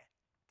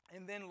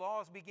 and then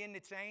laws begin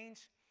to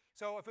change.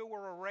 So if it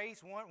were a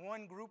race,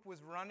 one group was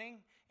running,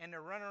 and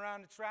they're running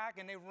around the track,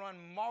 and they run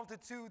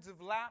multitudes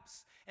of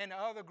laps, and the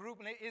other group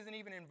isn't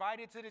even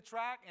invited to the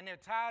track, and they're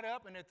tied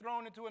up, and they're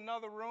thrown into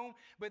another room.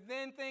 But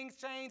then things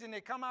change, and they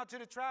come out to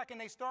the track,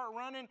 and they start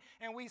running,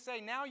 and we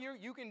say, now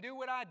you can do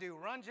what I do.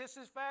 Run just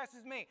as fast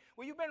as me.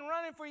 Well, you've been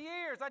running for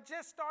years. I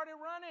just started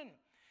running.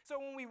 So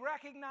when we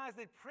recognize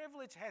that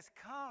privilege has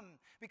come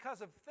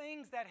because of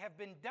things that have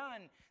been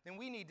done, then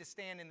we need to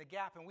stand in the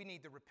gap, and we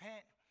need to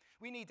repent.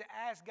 We need to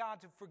ask God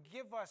to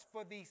forgive us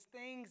for these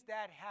things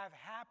that have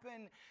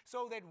happened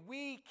so that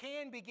we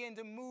can begin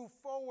to move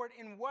forward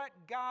in what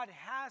God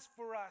has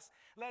for us,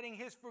 letting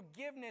His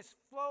forgiveness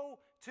flow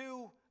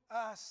to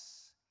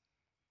us.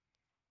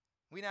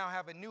 We now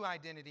have a new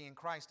identity in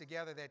Christ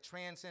together that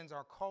transcends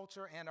our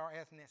culture and our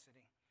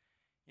ethnicity.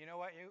 You know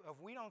what?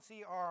 If we don't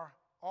see our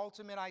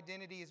ultimate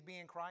identity as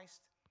being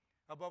Christ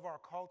above our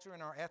culture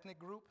and our ethnic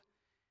group,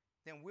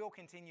 then we'll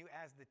continue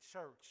as the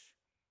church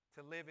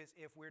to live as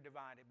if we're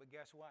divided. But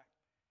guess what?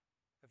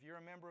 If you're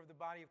a member of the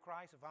body of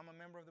Christ, if I'm a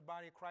member of the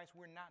body of Christ,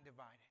 we're not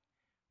divided.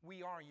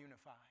 We are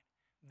unified.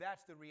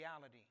 That's the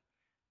reality.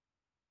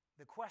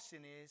 The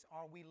question is,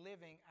 are we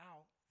living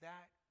out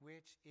that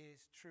which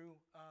is true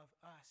of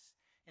us?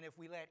 And if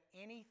we let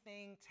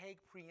anything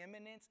take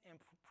preeminence and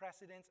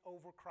precedence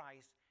over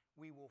Christ,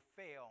 we will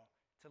fail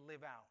to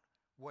live out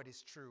what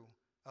is true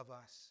of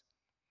us.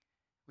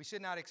 We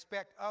should not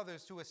expect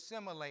others to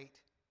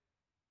assimilate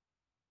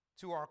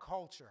to our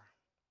culture.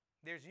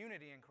 There's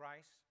unity in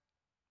Christ,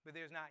 but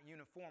there's not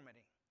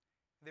uniformity.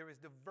 There is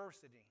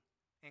diversity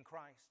in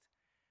Christ.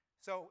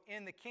 So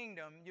in the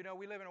kingdom,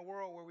 we live in a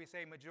world where we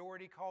say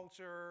majority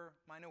culture,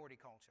 minority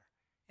culture.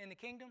 In the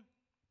kingdom,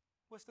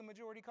 what's the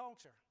majority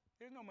culture?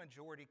 There's no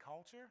majority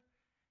culture.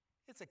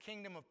 It's a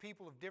kingdom of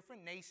people of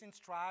different nations,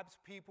 tribes,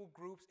 people,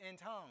 groups, and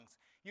tongues.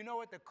 You know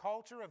what the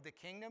culture of the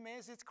kingdom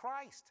is? It's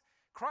Christ.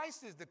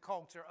 Christ is the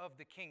culture of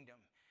the kingdom.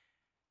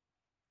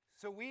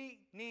 So we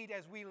need,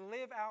 as we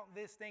live out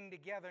this thing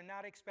together,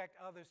 not expect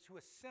others to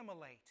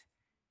assimilate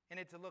and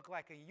it to look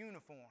like a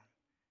uniform,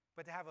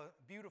 but to have a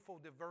beautiful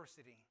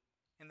diversity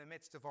in the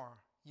midst of our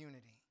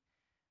unity.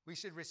 We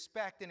should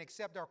respect and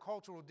accept our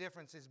cultural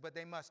differences, but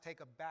they must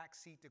take a back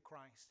seat to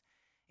Christ.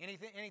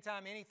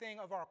 Anytime anything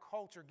of our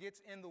culture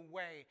gets in the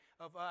way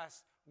of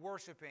us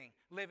worshiping,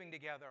 living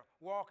together,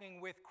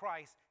 walking with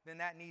Christ, then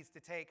that needs to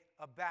take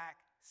a back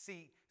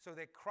seat so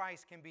that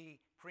Christ can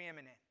be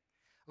preeminent.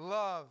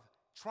 Love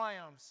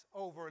triumphs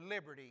over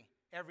liberty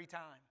every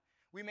time.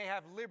 We may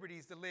have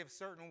liberties to live a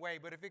certain way,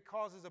 but if it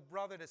causes a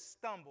brother to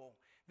stumble,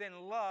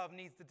 then love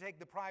needs to take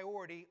the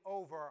priority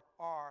over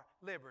our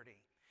liberty.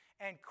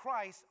 And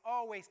Christ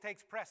always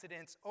takes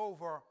precedence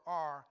over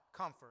our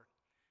comfort.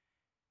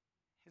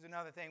 Here's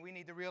another thing. We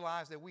need to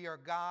realize that we are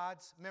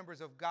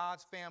members of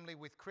God's family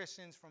with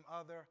Christians from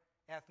other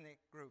ethnic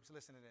groups.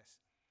 Listen to this.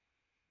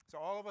 So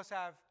all of us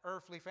have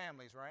earthly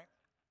families, right?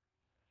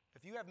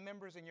 If you have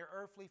members in your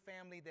earthly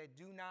family that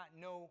do not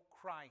know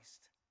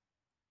Christ,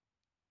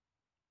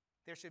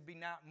 there should be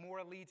not more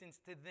allegiance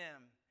to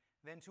them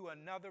than to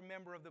another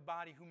member of the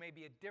body who may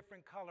be a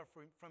different color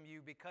from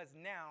you, because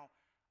now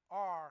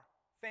our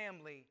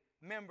family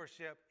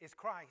membership is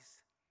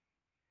Christ.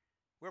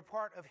 We're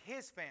part of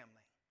His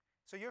family.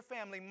 So your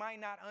family might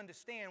not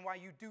understand why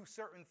you do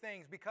certain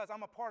things, because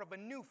I'm a part of a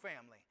new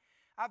family.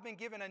 I've been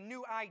given a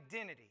new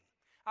identity.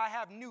 I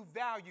have new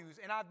values,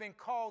 and I've been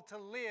called to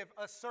live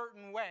a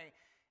certain way.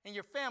 And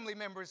your family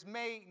members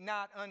may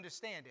not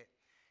understand it.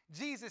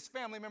 Jesus'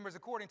 family members,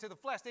 according to the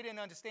flesh, they didn't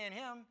understand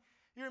Him.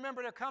 You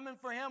remember they're coming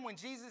for Him when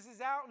Jesus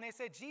is out, and they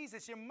said,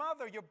 Jesus, your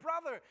mother, your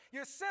brother,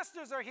 your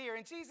sisters are here.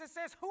 And Jesus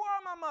says, who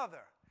are my mother?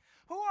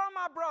 Who are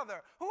my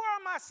brother? Who are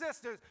my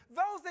sisters?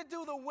 Those that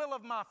do the will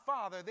of my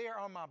Father, they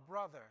are my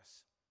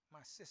brothers,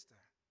 my sister,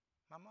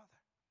 my mother.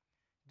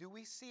 Do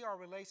we see our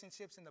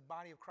relationships in the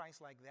body of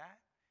Christ like that?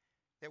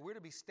 That we're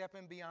to be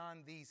stepping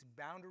beyond these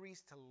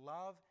boundaries to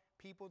love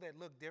people that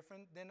look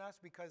different than us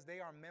because they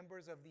are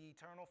members of the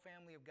eternal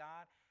family of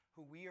God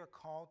who we are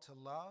called to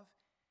love,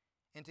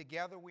 and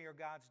together we are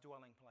God's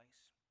dwelling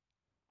place.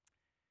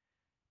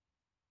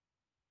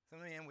 So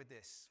let me end with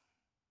this.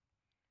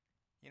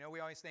 We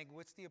always think,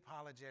 what's the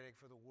apologetic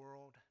for the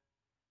world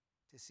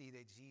to see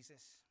that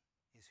Jesus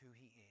is who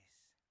He is?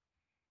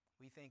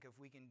 We think if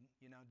we can,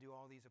 do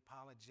all these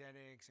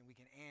apologetics and we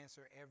can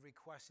answer every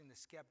question the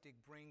skeptic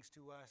brings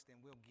to us,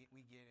 then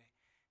we get it.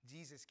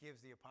 Jesus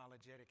gives the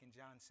apologetic in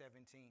John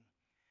 17.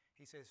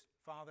 He says,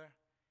 Father,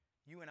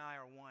 you and I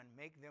are one.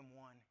 Make them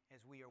one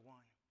as we are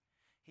one.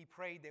 He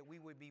prayed that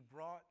we would be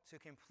brought to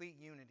complete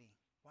unity.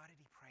 Why did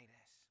He pray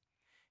this?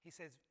 He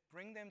says,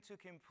 bring them to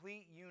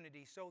complete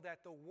unity so that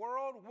the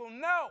world will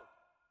know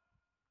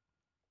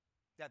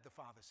that the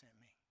Father sent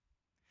me.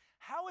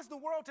 How is the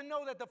world to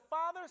know that the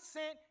Father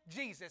sent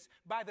Jesus?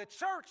 By the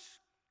church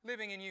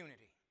living in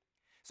unity.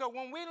 So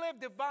when we live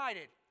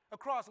divided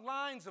across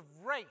lines of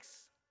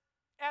race,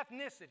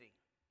 ethnicity,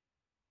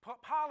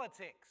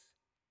 politics,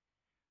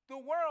 the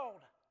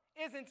world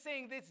isn't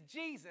seeing this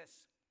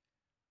Jesus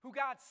who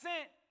God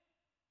sent,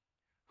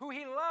 who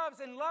He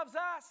loves and loves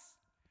us.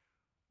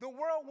 The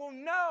world will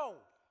know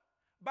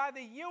by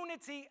the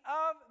unity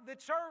of the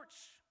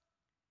church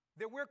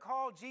that we're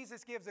called.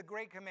 Jesus gives a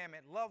great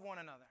commandment: love one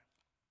another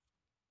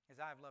as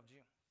I have loved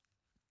you.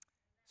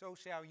 So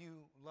shall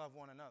you love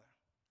one another.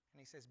 And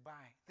he says,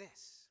 by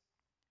this,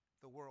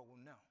 the world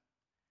will know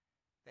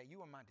that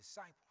you are my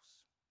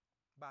disciples,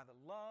 by the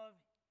love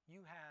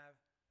you have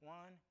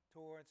one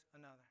towards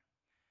another.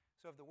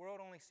 So if the world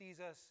only sees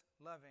us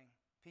loving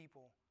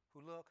people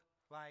who look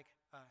like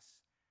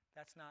us,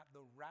 that's not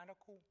the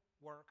radical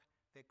work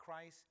that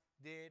Christ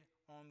did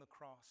on the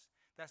cross.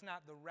 That's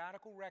not the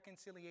radical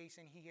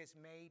reconciliation he has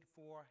made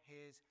for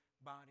his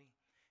body.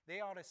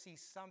 They ought to see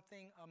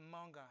something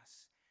among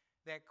us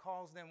that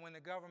calls them, when the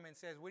government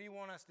says, what do you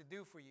want us to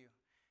do for you?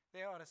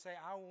 They ought to say,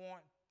 I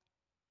want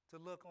to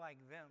look like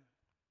them.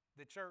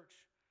 The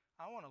church,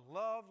 I want to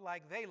love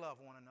like they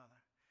love one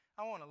another.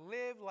 I want to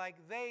live like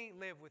they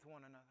live with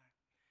one another.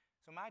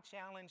 So my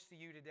challenge to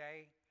you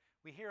today,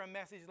 we hear a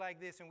message like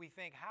this and we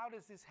think, how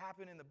does this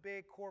happen in the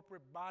big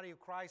corporate body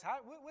of Christ?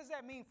 What does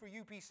that mean for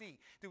UPC?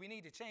 Do we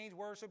need to change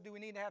worship? Do we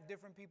need to have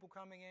different people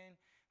coming in?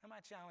 And my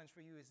challenge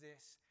for you is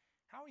this: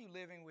 how are you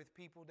living with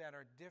people that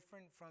are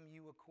different from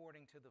you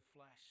according to the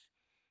flesh?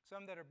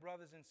 Some that are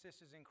brothers and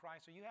sisters in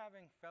Christ. Are you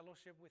having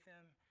fellowship with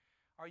them?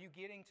 Are you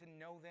getting to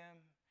know them?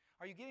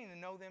 Are you getting to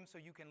know them so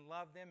you can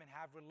love them and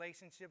have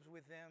relationships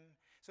with them,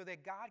 so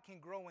that God can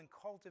grow and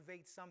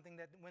cultivate something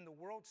that when the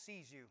world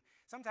sees you?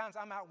 Sometimes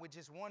I'm out with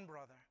just one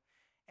brother,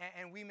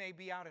 and we may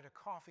be out at a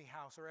coffee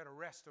house or at a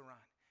restaurant,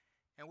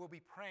 and we'll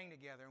be praying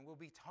together and we'll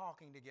be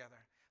talking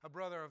together. A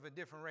brother of a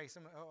different race,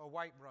 a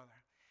white brother.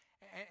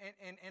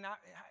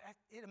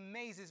 It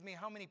amazes me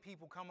how many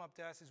people come up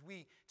to us as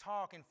we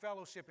talk and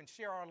fellowship and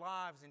share our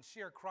lives and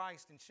share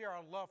Christ and share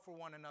our love for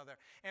one another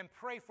and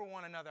pray for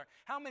one another.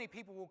 How many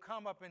people will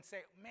come up and say,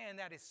 man,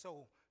 that is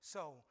so,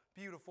 so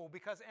beautiful?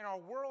 Because in our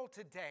world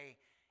today,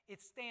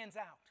 it stands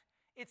out.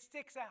 It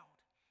sticks out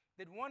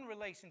that one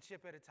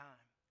relationship at a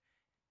time.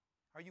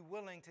 Are you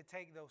willing to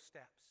take those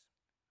steps?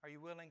 Are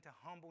you willing to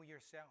humble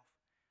yourself?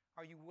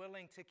 Are you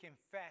willing to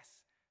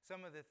confess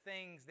some of the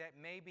things that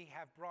maybe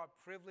have brought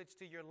privilege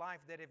to your life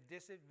that have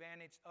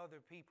disadvantaged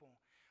other people?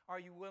 Are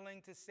you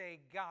willing to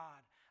say,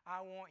 God, I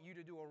want you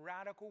to do a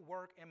radical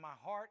work in my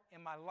heart,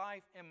 in my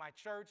life, in my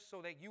church,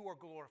 so that you are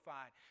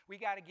glorified? We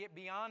got to get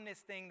beyond this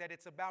thing that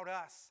it's about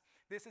us.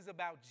 This is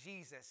about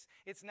Jesus.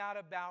 It's not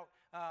about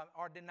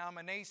our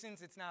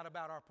denominations. It's not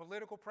about our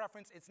political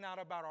preference. It's not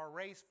about our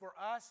race. For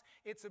us,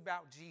 it's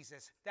about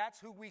Jesus. That's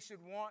who we should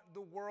want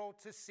the world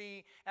to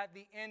see at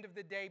the end of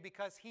the day,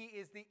 because he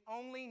is the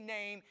only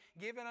name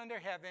given under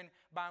heaven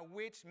by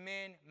which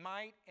men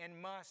might and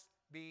must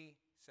be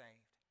saved.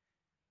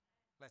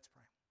 Let's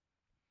pray.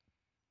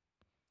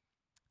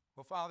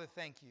 Well, Father,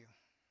 thank you.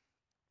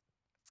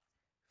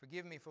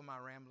 Forgive me for my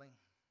rambling.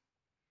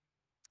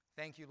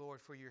 Thank you,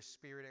 Lord, for your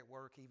Spirit at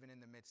work even in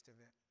the midst of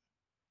it.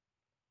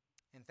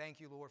 And thank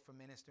you, Lord, for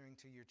ministering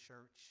to your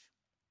church.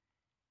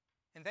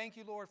 And thank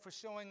you, Lord, for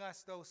showing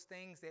us those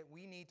things that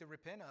we need to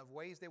repent of,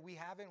 ways that we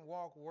haven't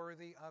walked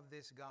worthy of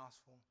this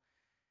gospel.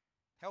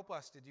 Help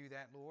us to do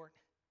that, Lord.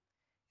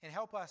 And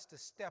help us to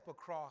step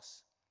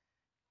across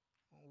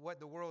what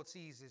the world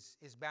sees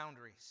as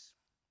boundaries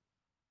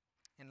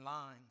and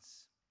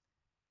lines,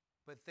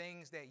 but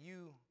things that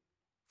you,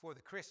 for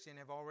the Christian,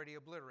 have already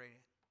obliterated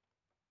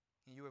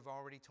and you have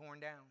already torn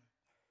down.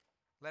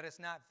 Let us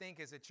not think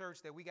as a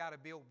church that we got to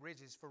build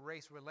bridges for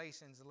race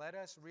relations. Let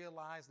us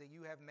realize that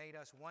you have made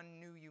us one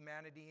new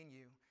humanity in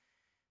you,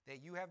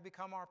 that you have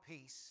become our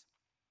peace,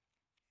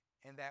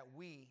 and that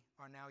we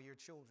are now your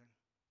children,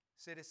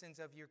 citizens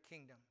of your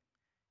kingdom,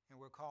 and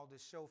we're called to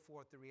show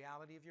forth the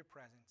reality of your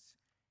presence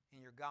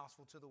and your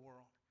gospel to the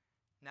world,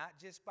 not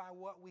just by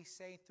what we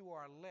say through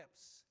our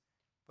lips,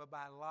 but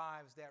by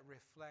lives that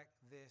reflect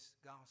this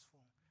gospel.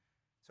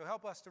 So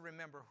help us to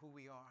remember who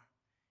we are,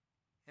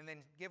 and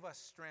then give us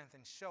strength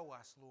and show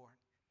us, Lord.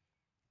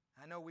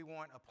 I know we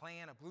want a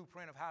plan, a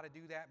blueprint of how to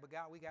do that, but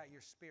God, we got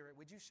your Spirit.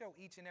 Would you show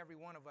each and every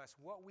one of us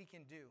what we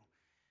can do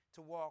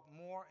to walk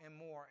more and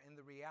more in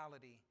the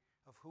reality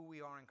of who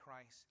we are in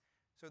Christ,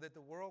 so that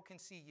the world can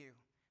see you,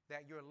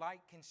 that your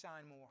light can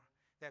shine more,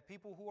 that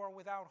people who are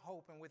without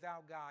hope and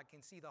without God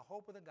can see the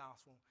hope of the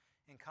gospel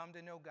and come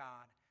to know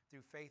God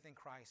through faith in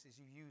Christ as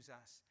you use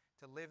us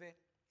to live it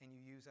and you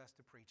use us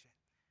to preach it.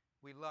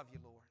 We love you,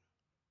 Lord.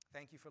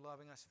 Thank you for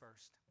loving us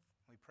first.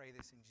 We pray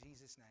this in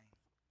Jesus' name.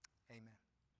 Amen.